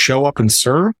able to show up and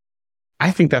serve, I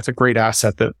think that's a great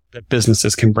asset that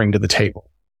businesses can bring to the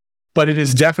table. But it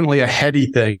is definitely a heady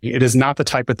thing. It is not the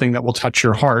type of thing that will touch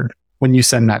your heart when you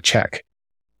send that check.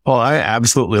 Well, I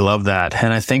absolutely love that.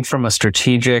 And I think from a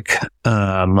strategic,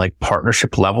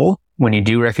 partnership level, when you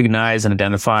do recognize and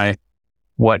identify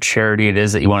what charity it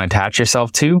is that you want to attach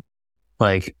yourself to,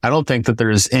 I don't think that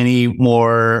there's any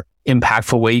more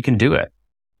impactful way you can do it.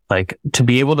 To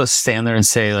be able to stand there and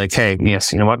say hey,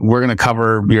 yes, you know what? We're going to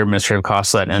cover your administrative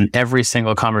costs. And every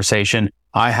single conversation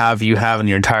I have, you have, and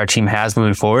your entire team has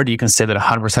moving forward, you can say that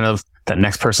 100% of that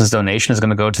next person's donation is going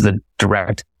to go to the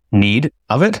direct need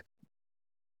of it.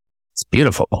 It's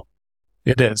beautiful.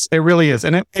 It is. It really is.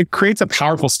 And it creates a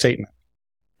powerful statement.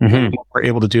 Mm-hmm. We're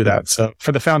able to do that. So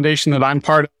for the foundation that I'm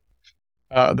part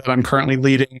of, that I'm currently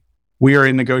leading, we are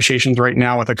in negotiations right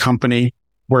now with a company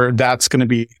where that's going to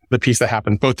be the piece that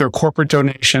happens. Both their corporate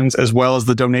donations as well as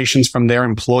the donations from their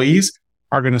employees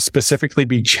are going to specifically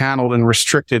be channeled and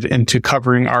restricted into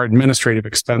covering our administrative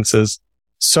expenses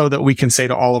so that we can say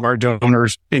to all of our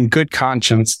donors in good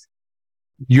conscience,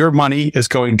 your money is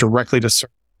going directly to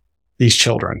serve these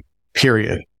children,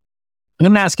 period. I'm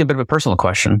going to ask you a bit of a personal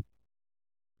question.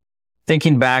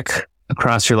 Thinking back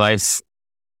across your life,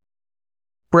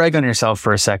 brag on yourself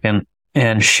for a second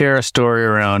and share a story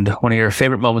around one of your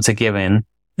favorite moments of giving.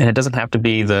 And it doesn't have to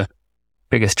be the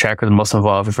biggest check or the most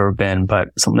involved you've ever been, but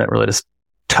something that really just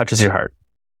touches your heart.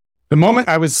 The moment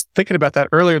I was thinking about that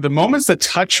earlier, the moments that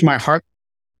touch my heart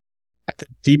at the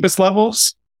deepest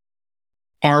levels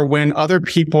are when other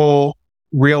people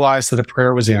realize that a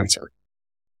prayer was answered.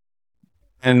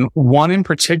 And one in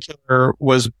particular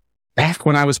was back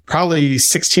when I was probably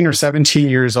 16 or 17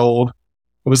 years old.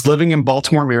 I was living in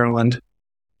Baltimore, Maryland,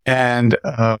 and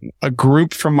a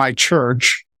group from my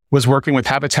church was working with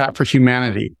Habitat for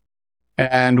Humanity.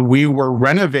 And we were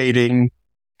renovating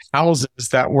houses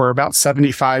that were about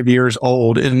 75 years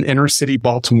old in inner city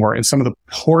Baltimore, in some of the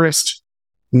poorest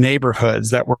neighborhoods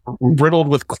that were riddled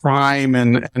with crime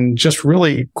and just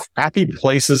really crappy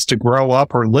places to grow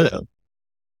up or live.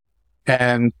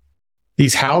 And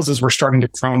these houses were starting to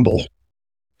crumble.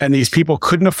 And these people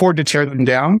couldn't afford to tear them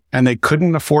down, and they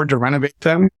couldn't afford to renovate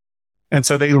them. And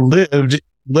so they lived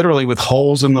literally with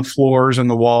holes in the floors and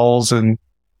the walls, and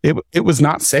it was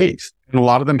not safe. And a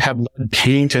lot of them had lead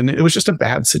paint, and it was just a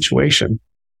bad situation.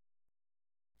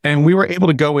 And we were able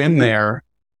to go in there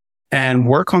and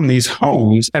work on these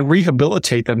homes and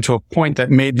rehabilitate them to a point that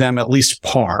made them at least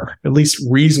par, at least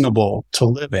reasonable to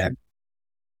live in.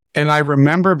 And I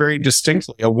remember very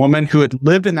distinctly a woman who had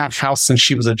lived in that house since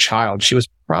she was a child. She was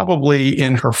probably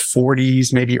in her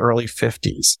 40s, maybe early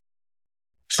 50s.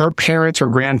 Her parents or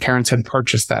grandparents had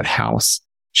purchased that house.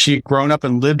 She had grown up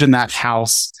and lived in that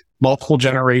house multiple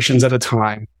generations at a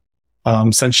time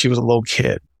since she was a little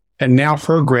kid. And now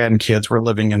her grandkids were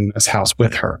living in this house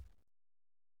with her.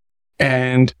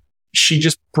 And she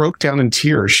just broke down in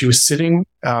tears. She was sitting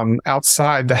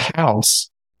outside the house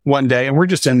one day, and we're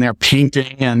just in there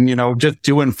painting and, just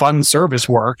doing fun service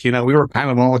work. We were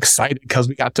kind of all excited because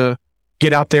we got to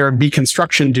get out there and be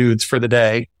construction dudes for the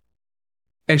day.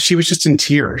 And she was just in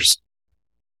tears.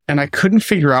 And I couldn't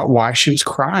figure out why she was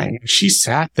crying. She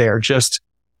sat there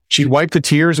she'd wipe the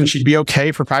tears and she'd be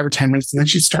okay for 5 or 10 minutes, and then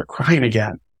she'd start crying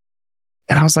again.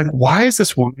 And I was like, why is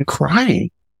this woman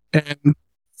crying? And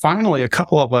finally, a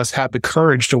couple of us had the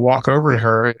courage to walk over to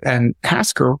her and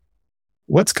ask her,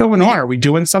 what's going on? Are we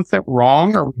doing something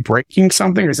wrong? Are we breaking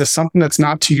something? Or is this something that's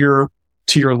not to your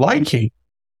liking?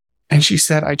 And she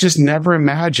said, I just never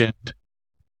imagined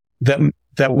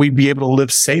that we'd be able to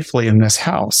live safely in this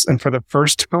house. And for the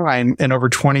first time in over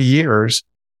 20 years,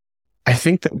 I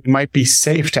think that we might be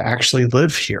safe to actually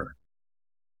live here.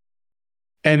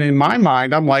 And in my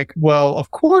mind, I'm like, well,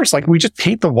 of course, we just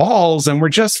paint the walls and we're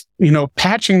just,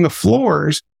 patching the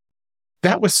floors.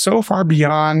 That was so far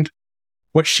beyond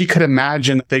what she could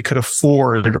imagine that they could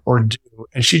afford or do.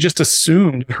 And she just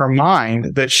assumed in her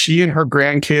mind that she and her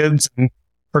grandkids and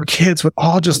her kids would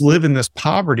all just live in this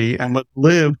poverty and would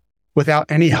live without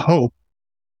any hope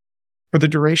for the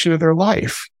duration of their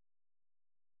life.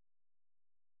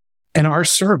 And our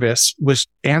service was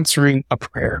answering a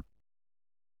prayer.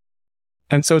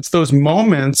 And so it's those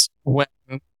moments when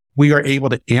we are able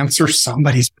to answer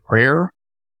somebody's prayer,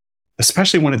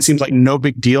 especially when it seems like no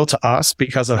big deal to us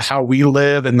because of how we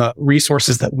live and the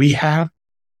resources that we have.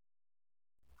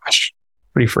 Gosh,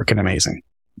 pretty freaking amazing.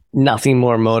 Nothing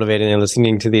more motivating than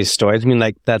listening to these stories.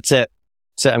 That's it.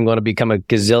 I'm going to become a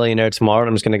gazillionaire tomorrow, and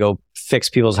I'm just going to go fix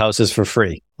people's houses for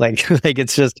free.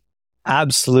 It's just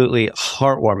absolutely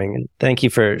heartwarming. And thank you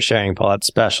for sharing, Paul. That's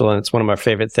special. And it's one of my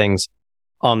favorite things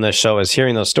on this show is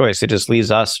hearing those stories. It just leaves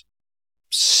us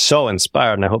so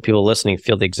inspired. And I hope people listening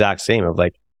feel the exact same of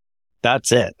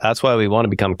that's it. That's why we want to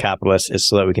become capitalists, is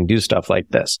so that we can do stuff like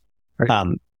this. Right.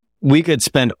 We could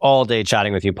spend all day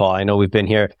chatting with you, Paul. I know we've been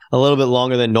here a little bit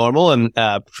longer than normal, and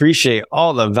appreciate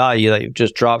all the value that you've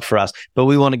just dropped for us. But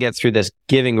we want to get through this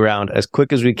giving round as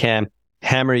quick as we can,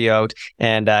 hammer you out,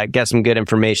 and get some good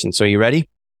information. So you ready?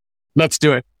 Let's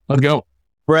do it. Let's go.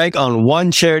 Brag on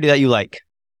one charity that you like.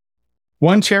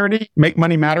 One charity, Make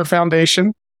Money Matter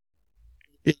Foundation.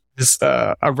 It is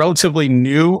a relatively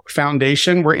new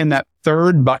foundation. We're in that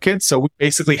third bucket. So we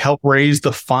basically help raise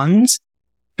the funds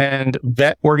and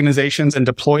vet organizations and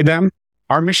deploy them.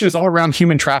 Our mission is all around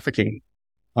human trafficking.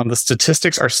 The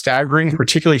statistics are staggering,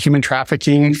 particularly human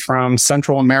trafficking from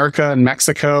Central America and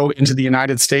Mexico into the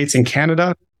United States and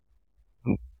Canada.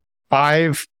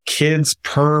 5 kids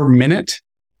per minute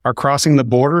are crossing the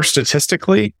border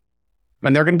statistically,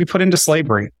 and they're going to be put into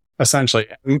slavery. essentially,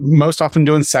 most often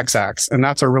doing sex acts. And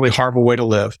that's a really horrible way to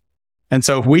live. And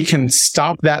so if we can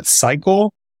stop that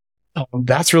cycle,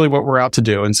 that's really what we're out to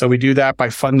do. And so we do that by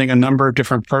funding a number of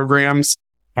different programs.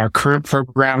 Our current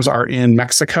programs are in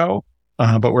Mexico,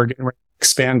 but we're getting ready to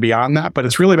expand beyond that. But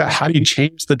it's really about how do you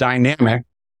change the dynamic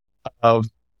of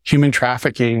human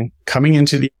trafficking coming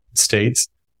into the United States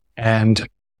and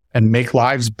make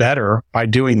lives better by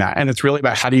doing that. And it's really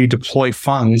about how do you deploy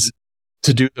funds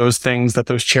to do those things that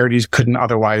those charities couldn't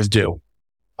otherwise do.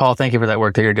 Paul, thank you for that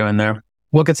work that you're doing there.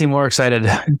 What gets you more excited,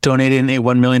 donating a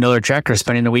 $1 million check or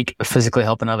spending a week physically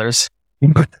helping others?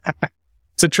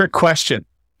 It's a trick question.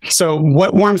 So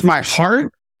what warms my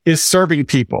heart is serving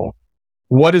people.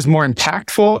 What is more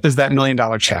impactful is that $1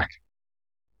 million check.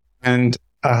 And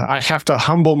I have to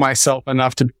humble myself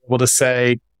enough to be able to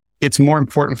say, it's more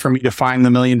important for me to find the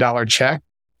 $1 million check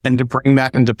and to bring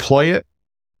that and deploy it,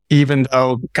 even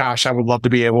though, gosh, I would love to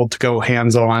be able to go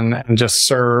hands-on and just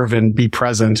serve and be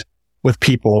present with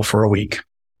people for a week.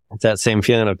 It's that same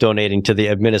feeling of donating to the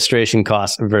administration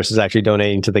costs versus actually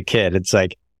donating to the kid. It's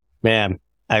like, man,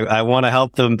 I want to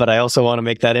help them, but I also want to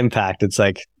make that impact. It's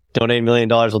like donating $1 million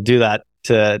will do that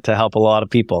to help a lot of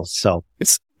people. So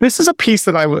this is a piece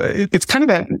that it's kind of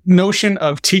that notion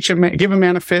of give a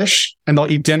man a fish and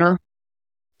they'll eat dinner,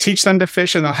 teach them to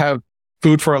fish and they'll have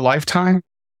food for a lifetime.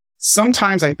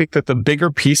 Sometimes I think that the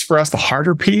bigger piece for us, the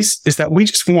harder piece, is that we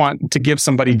just want to give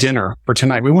somebody dinner for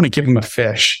tonight. We want to give them a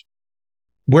fish.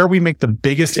 Where we make the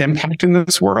biggest impact in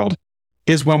this world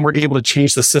is when we're able to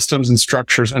change the systems and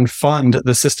structures and fund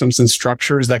the systems and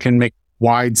structures that can make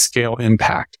wide scale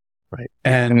impact. Right.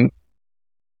 And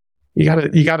you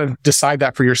gotta decide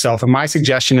that for yourself. And my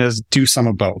suggestion is do some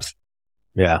of both.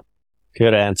 Yeah.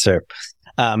 Good answer.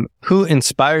 Who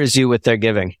inspires you with their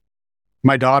giving?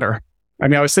 My daughter. I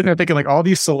mean, I was sitting there thinking like all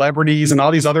these celebrities and all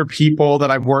these other people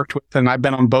that I've worked with, and I've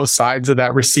been on both sides of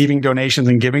that, receiving donations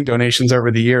and giving donations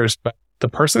over the years. But the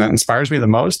person that inspires me the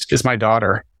most is my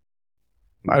daughter.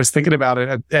 I was thinking about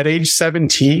it at age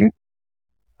 17.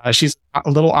 She's a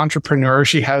little entrepreneur.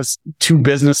 She has 2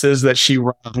 businesses that she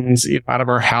runs out of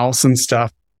her house and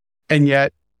stuff. And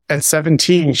yet at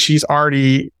 17, she's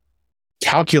already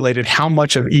calculated how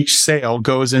much of each sale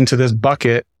goes into this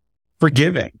bucket for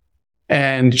giving.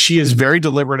 And she is very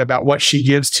deliberate about what she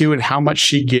gives to and how much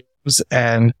she gives.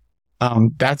 And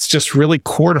that's just really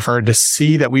core to her to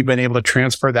see that we've been able to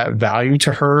transfer that value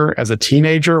to her as a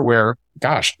teenager where,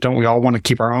 gosh, don't we all want to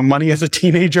keep our own money as a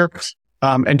teenager?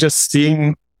 And just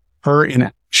seeing her in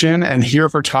action and hear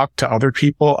her talk to other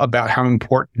people about how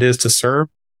important it is to serve.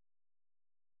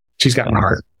 She's got a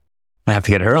heart. I have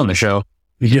to get her on the show.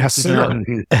 Yes, sir.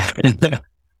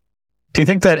 Do you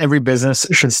think that every business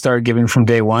should start giving from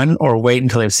day one or wait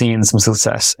until they've seen some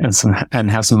success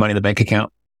and have some money in the bank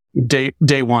account? Day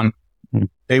one.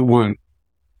 Day one.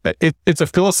 It's a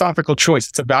philosophical choice.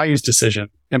 It's a values decision,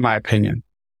 in my opinion.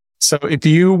 So if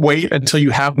you wait until you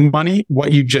have money,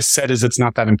 what you just said is it's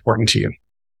not that important to you.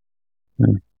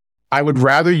 I would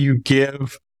rather you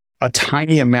give a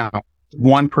tiny amount,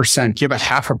 1%, give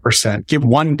 0.5%, give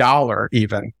 $1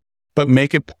 even, but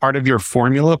make it part of your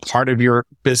formula, part of your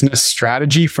business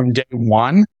strategy from day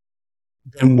one,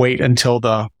 then wait until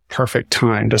the perfect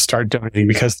time to start donating,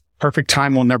 because perfect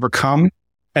time will never come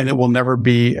and it will never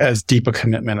be as deep a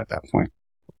commitment at that point.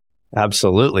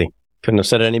 Absolutely. Couldn't have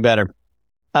said it any better.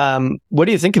 What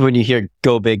do you think of when you hear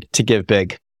go big to give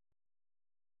big?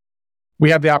 We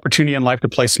have the opportunity in life to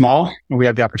play small and we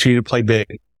have the opportunity to play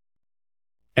big.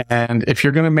 And if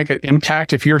you're going to make an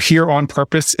impact, if you're here on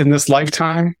purpose in this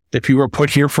lifetime, if you were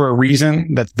put here for a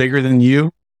reason that's bigger than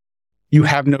you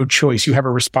have no choice. You have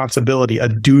a responsibility, a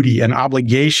duty, an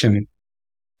obligation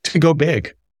to go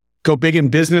big. Go big in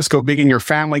business, go big in your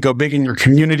family, go big in your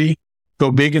community,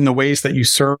 go big in the ways that you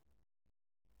serve,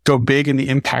 go big in the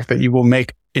impact that you will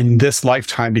make in this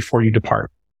lifetime before you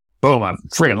depart. Boom, I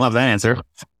freaking love that answer.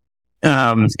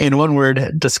 In one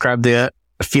word, describe the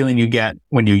feeling you get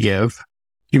when you give.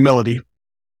 Humility.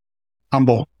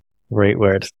 Humble. Great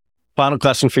word. Final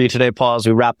question for you today, Paul, as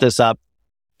we wrap this up.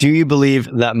 Do you believe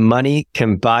that money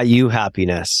can buy you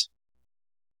happiness?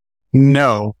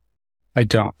 No, I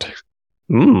don't.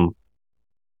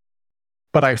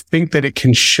 But I think that it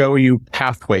can show you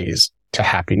pathways to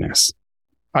happiness.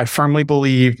 I firmly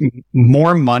believe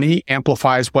more money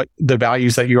amplifies what the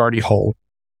values that you already hold.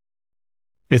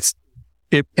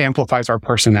 It amplifies our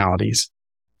personalities.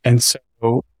 And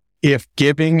so if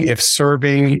giving, if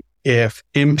serving, if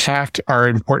impact are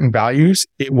important values,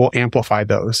 it will amplify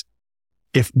those.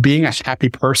 If being a happy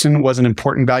person was an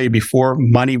important value before,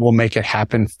 money will make it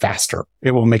happen faster.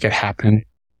 It will make it happen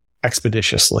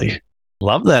expeditiously.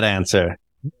 Love that answer.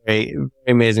 Very, very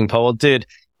amazing, Paul. Well, dude,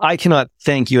 I cannot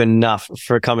thank you enough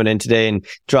for coming in today and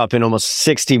dropping almost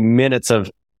 60 minutes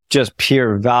of just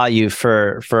pure value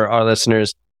for our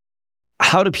listeners.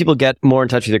 How do people get more in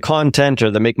touch with your content or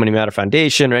the Make Money Matter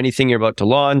Foundation or anything you're about to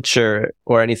launch or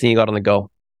anything you got on the go?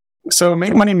 So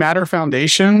Make Money Matter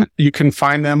Foundation, you can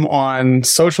find them on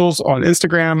socials, on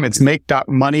Instagram. It's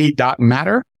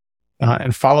make.money.matter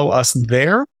and follow us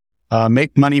there.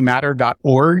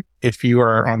 MakeMoneyMatter.org if you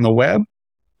are on the web.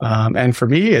 And for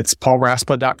me, it's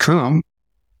paulraspa.com.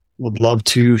 Would love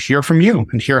to hear from you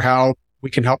and hear how we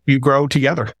can help you grow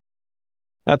together.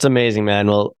 That's amazing, man.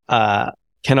 Well,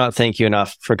 cannot thank you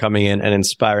enough for coming in and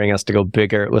inspiring us to go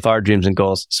bigger with our dreams and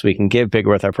goals so we can give bigger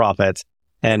with our profits.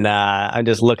 And I'm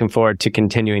just looking forward to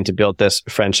continuing to build this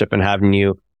friendship and having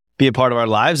you be a part of our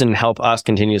lives and help us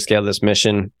continue to scale this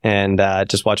mission and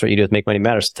just watch what you do with Make Money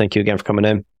Matter. So thank you again for coming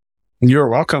in. You're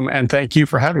welcome. And thank you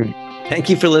for having me. Thank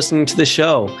you for listening to the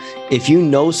show. If you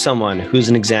know someone who's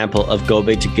an example of go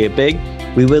big to get big,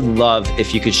 we would love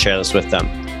if you could share this with them.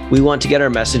 We want to get our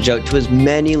message out to as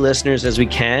many listeners as we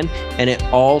can, and it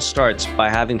all starts by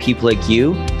having people like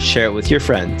you share it with your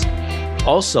friends.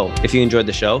 Also, if you enjoyed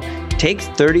the show, take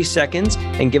 30 seconds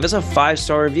and give us a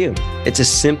 5-star review. It's a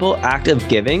simple act of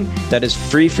giving that is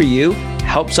free for you,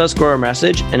 helps us grow our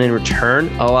message, and in return,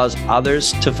 allows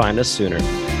others to find us sooner.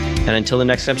 And until the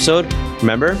next episode,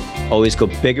 remember, always go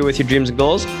bigger with your dreams and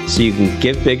goals so you can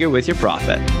give bigger with your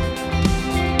profit.